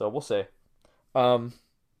 So we'll see. All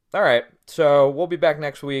right. So we'll be back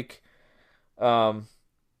next week.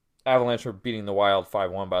 Avalanche are beating the Wild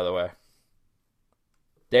 5-1, by the way.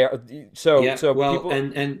 They are Yeah, so well, people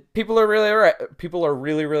and people are really right. People are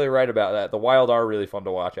really really right about that. The Wild are really fun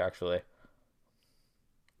to watch, actually.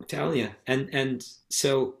 I'm telling you, and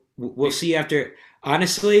so we'll see after.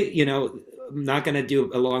 Honestly, I'm not going to do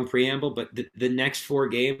a long preamble, but the next four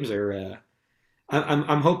games are.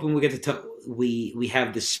 I'm hoping we get to we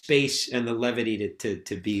have the space and the levity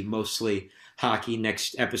to be mostly hockey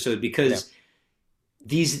next episode Yeah. because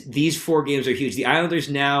these four games are huge. The Islanders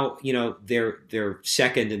now, they're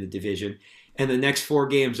second in the division, and the next four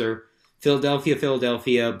games are Philadelphia,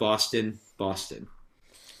 Philadelphia, Boston, Boston.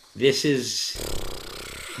 This is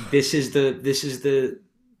this is the this is the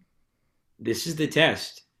this is the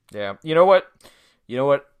test. Yeah. You know what? You know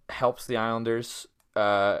what helps the Islanders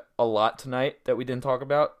a lot tonight that we didn't talk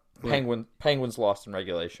about? Penguins lost in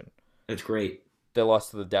regulation. That's great. They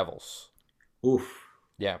lost to the Devils. Oof.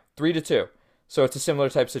 Yeah, 3-2. So it's a similar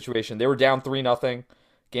type situation. They were down 3-0.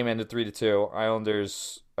 Game ended 3-2.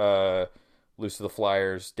 Islanders lose to the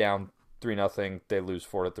Flyers, down 3-0. They lose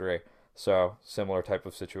 4-3. So similar type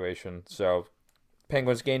of situation. So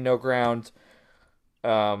Penguins gain no ground.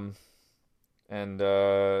 And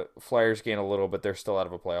Flyers gain a little, but they're still out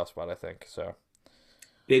of a playoff spot, I think. So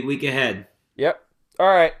big week ahead. Yep. All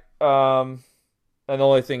right. And the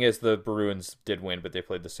only thing is the Bruins did win, but they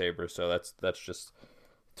played the Sabres, so that's just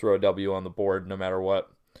throw a W on the board no matter what.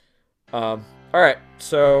 All right.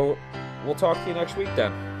 So we'll talk to you next week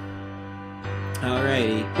then. All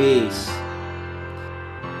righty. Peace.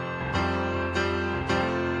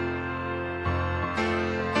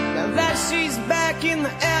 Now that she's back in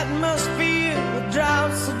the atmosphere with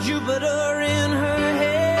drops of Jupiter